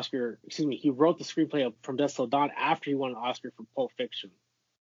an Oscar. Excuse me, he wrote the screenplay of From Dusk Till Dawn after he won an Oscar for Pulp Fiction.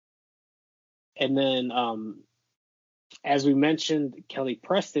 And then, as we mentioned, Kelly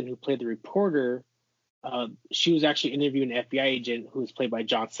Preston, who played the reporter, she was actually interviewing an FBI agent who was played by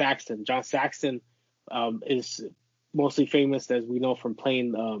John Saxon. John Saxon is mostly famous, as we know, from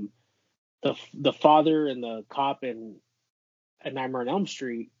playing the father and the cop in A Nightmare on Elm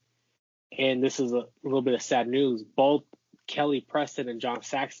Street. And this is a little bit of sad news. Both Kelly Preston and John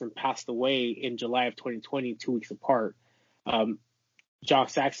Saxon passed away in July of 2020, 2 weeks apart. John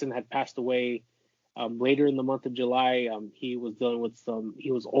Saxon had passed away later in the month of July. He was dealing with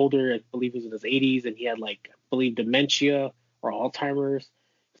he was older, I believe he was in his 80s, and he had dementia or Alzheimer's.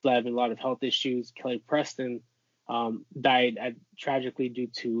 So having a lot of health issues. Kelly Preston died tragically due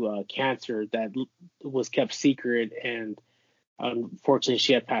to cancer that was kept secret, and unfortunately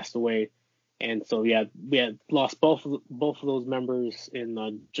she had passed away. And so we had lost both of those members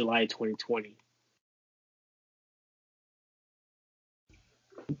in July 2020.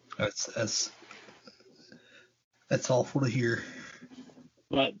 That's awful to hear.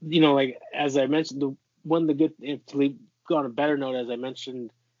 But as I mentioned, to go on a better note, as I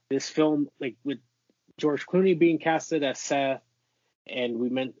mentioned, this film, with George Clooney being casted as Seth, and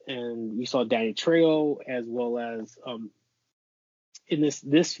we saw Danny Trejo, as well as in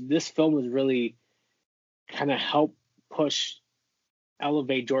this film was really kind of help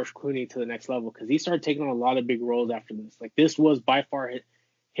elevate George Clooney to the next level, because he started taking on a lot of big roles after this. This was by far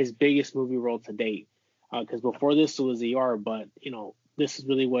his biggest movie role to date. Because before this it was ER, but this is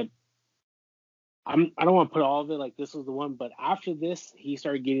really what I don't want to put all of it this was the one, but after this he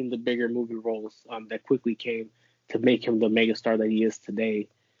started getting the bigger movie roles that quickly came to make him the megastar that he is today.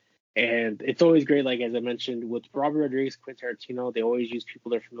 And it's always great, as I mentioned, with Robert Rodriguez, Quentin Tarantino, they always use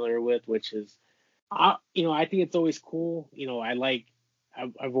people they're familiar with, which is, I think it's always cool.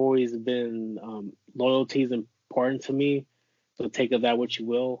 I've always been, loyalty is important to me, so take of that what you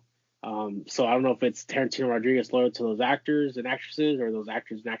will. So I don't know if it's Tarantino Rodriguez loyal to those actors and actresses, or those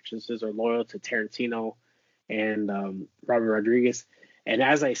actors and actresses are loyal to Tarantino and Robert Rodriguez. And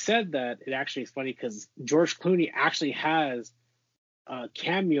as I said that, it actually is funny because George Clooney actually has a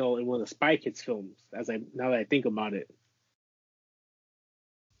cameo in one of the Spy Kids films. Now that I think about it.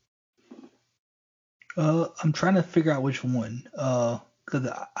 I'm trying to figure out which one. Because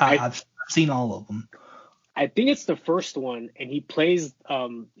I've seen all of them. I think it's the first one, and he plays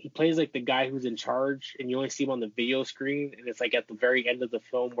the guy who's in charge, and you only see him on the video screen, and it's at the very end of the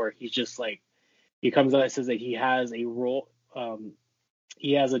film where he's just he comes out and says that he has a role,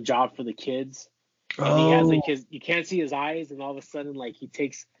 he has a job for the kids, and he has you can't see his eyes, and all of a sudden he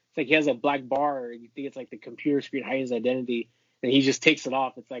has a black bar, and you think it's the computer screen hiding his identity, and he just takes it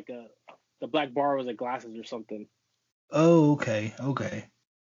off. It's the black bar was glasses or something. Oh, okay.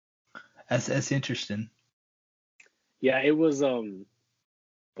 That's interesting. Yeah, it was.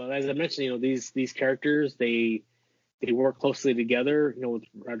 But as I mentioned, these characters they work closely together, with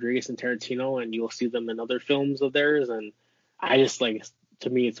Rodriguez and Tarantino, and you'll see them in other films of theirs. And I just to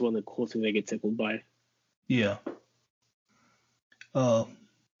me, it's one of the cool things I get tickled by. Yeah. But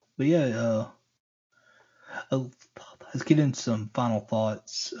yeah. Let's get into some final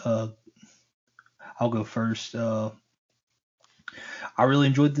thoughts. I'll go first. I really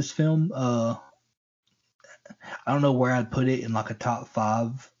enjoyed this film. I don't know where I'd put it in a top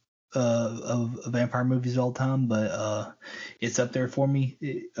 5 of vampire movies all time, but it's up there for me.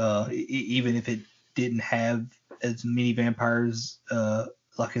 Even if it didn't have as many vampires,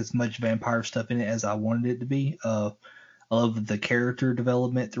 as much vampire stuff in it as I wanted it to be. I love the character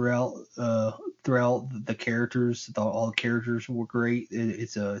development throughout the characters. All the characters were great.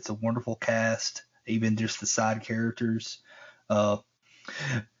 It's a wonderful cast, even just the side characters. I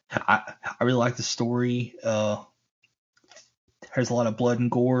really like the story. There's a lot of blood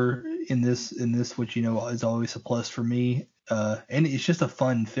and gore in this, which is always a plus for me. And it's just a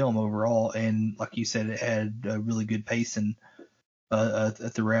fun film overall. And like you said, it had a really good pacing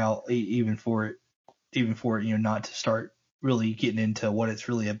throughout, even for it, not to start really getting into what it's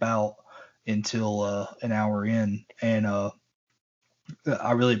really about until an hour in. And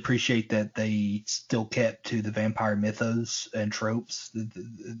I really appreciate that they still kept to the vampire mythos and tropes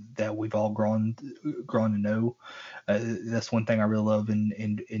that we've all grown to know. That's one thing I really love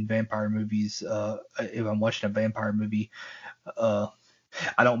in vampire movies. If I'm watching a vampire movie,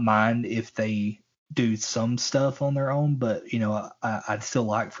 I don't mind if they do some stuff on their own, but I'd still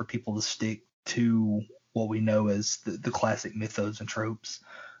like for people to stick to what we know as the classic mythos and tropes.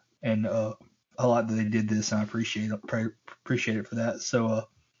 And I like that they did this, and I appreciate it for that. So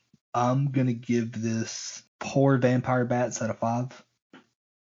I'm gonna give this poor vampire bats out of 5.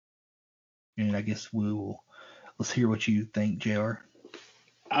 And I guess let's hear what you think, JR.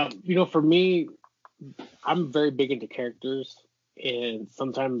 For me, I'm very big into characters, and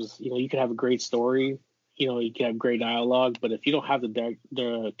sometimes you can have a great story, you can have great dialogue, but if you don't have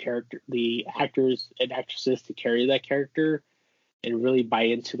the character, the actors and actresses to carry that character and really buy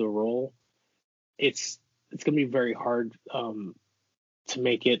into the role, it's gonna be very hard to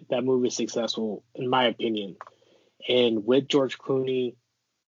make that movie successful, in my opinion. And with George Clooney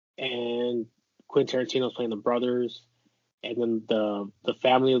and Quentin Tarantino playing the brothers, and then the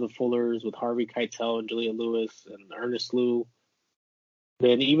family of the Fullers with Harvey Keitel and Julia Lewis and Ernest Liu.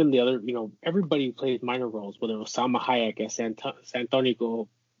 Then even the other, everybody plays minor roles, whether it was Salma Hayek as Santonico,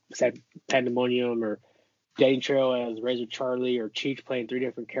 Pandemonium, or Danny Trejo as Razor Charlie, or Cheech playing 3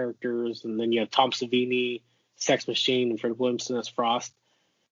 different characters, and then you have Tom Savini, Sex Machine, and Fred Williamson as Frost.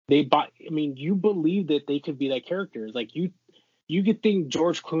 You believe that they could be that characters. Like you could think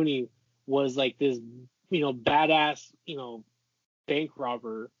George Clooney was like this, badass, bank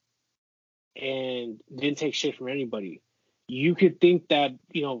robber and didn't take shit from anybody. You could think that,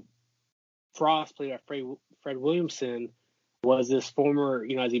 Frost, played by Fred Williamson, was this former,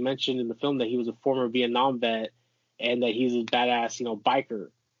 as he mentioned in the film, that he was a former Vietnam vet and that he's a badass, biker.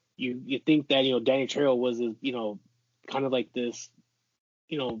 You think that, Danny Trejo was, kind of like this,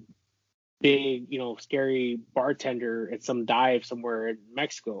 big, scary bartender at some dive somewhere in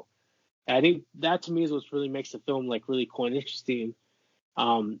Mexico. And I think that to me is what really makes the film like really cool and interesting.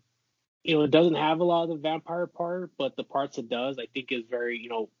 It doesn't have a lot of the vampire part, but the parts it does, I think, is very,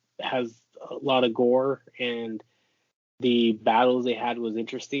 has a lot of gore, and the battles they had was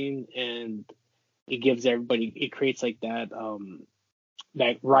interesting, and it creates like that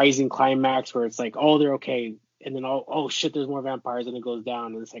that rising climax where it's like, oh, they're okay, and then oh shit, there's more vampires, and it goes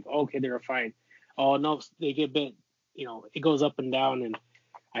down, and it's like, okay, they're fine. Oh no, they get bit, it goes up and down, and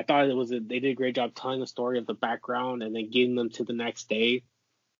I thought they did a great job telling the story of the background and then getting them to the next day.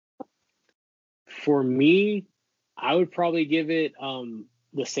 For me, I would probably give it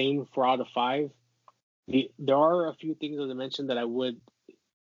the same 4 out of 5. There are a few things, as I mentioned, that I would,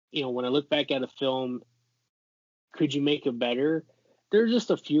 when I look back at a film, could you make it better? There's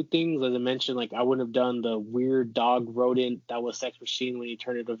just a few things, as I mentioned, like I wouldn't have done the weird dog rodent that was Sex Machine when he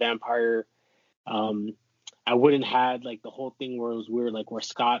turned into a vampire. I wouldn't had like the whole thing where it was weird, like where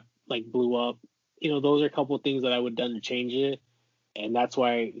Scott like blew up. Those are a couple of things that I would have done to change it. And that's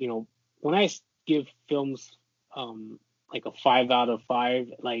why, when I give films like a 5 out of 5,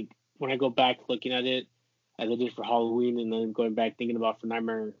 like when I go back looking at it as I did for Halloween and then going back thinking about for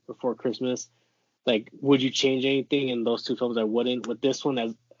Nightmare Before Christmas, like, would you change anything? In those 2 films, I wouldn't. With this one,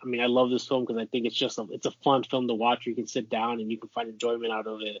 I love this film because I think it's just it's a fun film to watch. You can sit down and you can find enjoyment out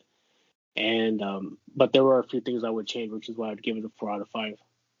of it. And but there were a few things I would change, which is why I'd give it a 4 out of 5.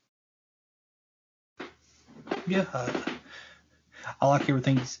 Yeah, I like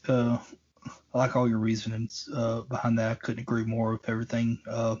everything. I like all your reasonings behind that. I couldn't agree more with everything.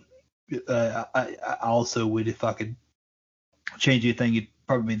 I also would, if I could change anything, it'd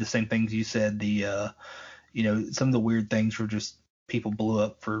probably be the same things you said. The some of the weird things were just people blew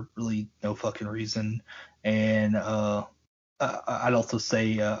up for really no fucking reason, and I'd also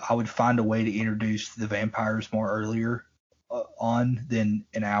say I would find a way to introduce the vampires more earlier on than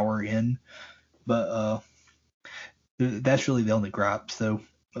an hour in, but that's really the only gripe. So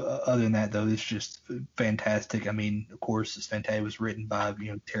other than that, though, it's just fantastic. I mean, of course, it's fantastic. It was written by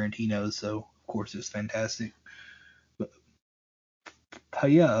Tarantino, so of course it's fantastic. But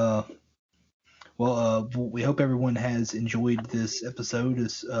yeah, we hope everyone has enjoyed this episode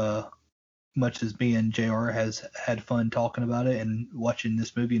as much as me and JR has had fun talking about it and watching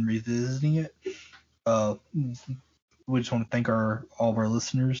this movie and revisiting it. We just want to thank all of our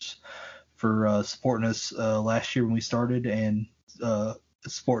listeners for supporting us last year when we started and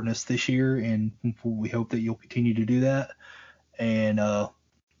supporting us this year, and we hope that you'll continue to do that and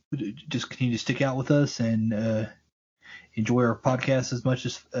just continue to stick out with us and enjoy our podcast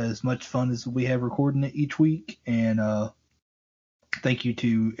as much fun as we have recording it each week. And thank you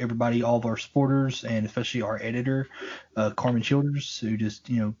to everybody, all of our supporters, and especially our editor, Carmen Childers, who just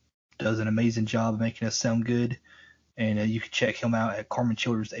does an amazing job of making us sound good. And you can check him out at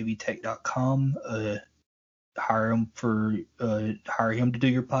carmenchildersavtech.com. Hire him to do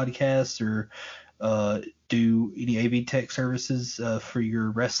your podcast or do any AV Tech services for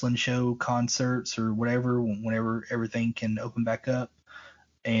your wrestling show, concerts, or whatever, whenever everything can open back up.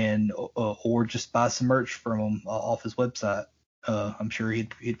 and or just buy some merch from him off his website. I'm sure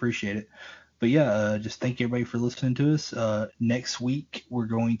he'd appreciate it. But yeah, just thank you everybody for listening to us. Next week we're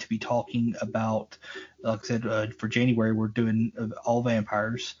going to be talking about, like I said, for January we're doing all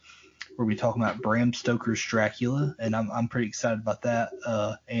vampires. We'll be talking about Bram Stoker's Dracula, and I'm pretty excited about that.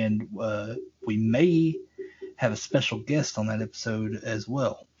 And we may have a special guest on that episode as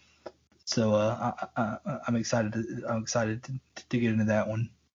well. So I'm excited. I'm excited to get into that one.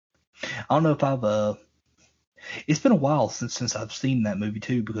 I don't know if I've. It's been a while since I've seen that movie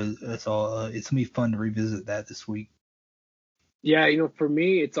too, because it's gonna be fun to revisit that this week. Yeah, for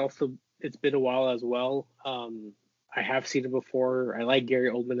me, it's been a while as well. I have seen it before. I like Gary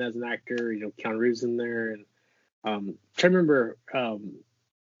Oldman as an actor. Keanu Reeves in there, and I'm trying to remember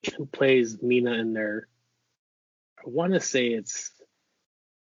who plays Mina in there. I want to say it's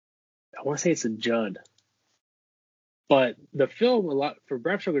a Judd. But the film, for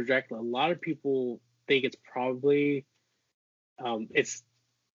Bram Stoker's Dracula, a lot of people think it's probably it's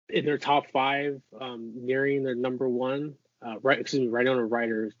in their top 5, nearing their number 1. Winona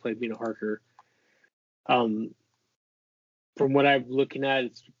Ryder, who's played Mina Harker. From what I'm looking at,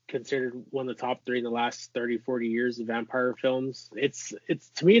 it's considered one of the top 3 in the last 30, 40 years of vampire films. It's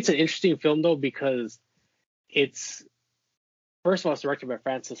to me, it's an interesting film though, because it's, first of all, it's directed by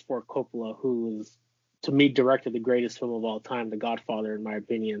Francis Ford Coppola, who is, to me, directed the greatest film of all time, The Godfather, in my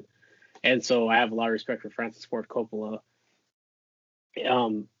opinion. And so I have a lot of respect for Francis Ford Coppola.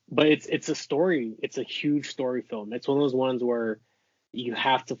 But it's a story. It's a huge story film. It's one of those ones where you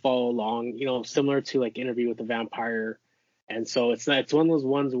have to follow along, similar to like Interview with the Vampire. And so it's one of those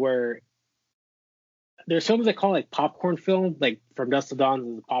ones where there's films I call like popcorn film, like From Dusk Till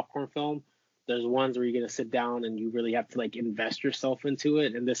Dawn is a popcorn film. There's ones where you're going to sit down and you really have to like invest yourself into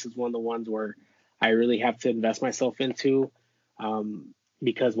it. And this is one of the ones where I really have to invest myself into,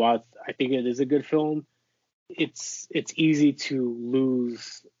 because while I think it is a good film, it's easy to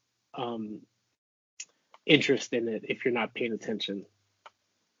lose interest in it if you're not paying attention.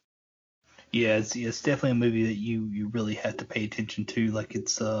 Yeah, it's definitely a movie that you really have to pay attention to. Like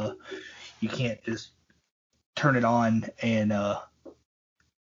it's you can't just turn it on and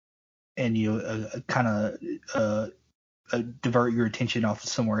you kind of divert your attention off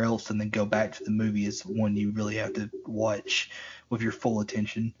somewhere else and then go back to the movie. Is one you really have to watch with your full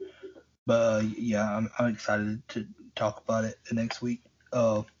attention. But yeah, I'm excited to talk about it the next week.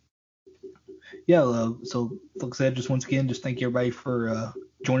 So like I said, just once again, just thank you everybody for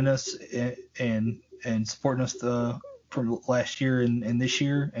joining us and supporting us from last year and this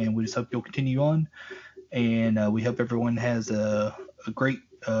year, and we just hope you'll continue on, and we hope everyone has a great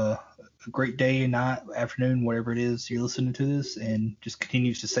day, night, afternoon, whatever it is you're listening to this, and just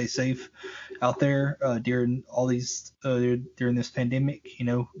continues to stay safe out there during all these during this pandemic.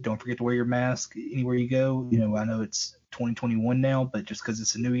 Don't forget to wear your mask anywhere you go. I know it's 2021 now, but just because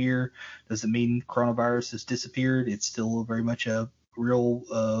it's a new year doesn't mean coronavirus has disappeared. It's still very much a real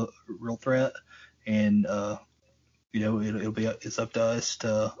threat, and it's up to us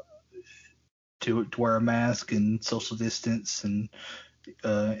to wear a mask and social distance and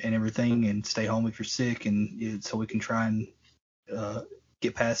everything, and stay home if you're sick, and so we can try and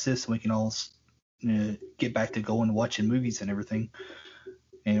get past this, and we can all get back to going and watching movies and everything,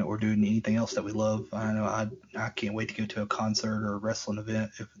 and or doing anything else that we love. I know I can't wait to go to a concert or a wrestling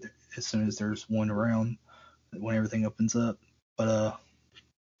event as soon as there's one around when everything opens up. But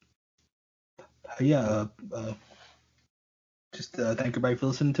just thank everybody for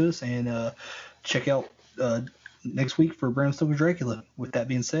listening to us, and check out next week for Bram Stoker's Dracula. With that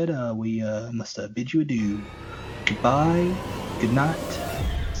being said, we must bid you adieu. Goodbye, good night,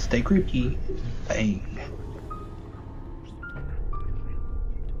 stay creepy, bang.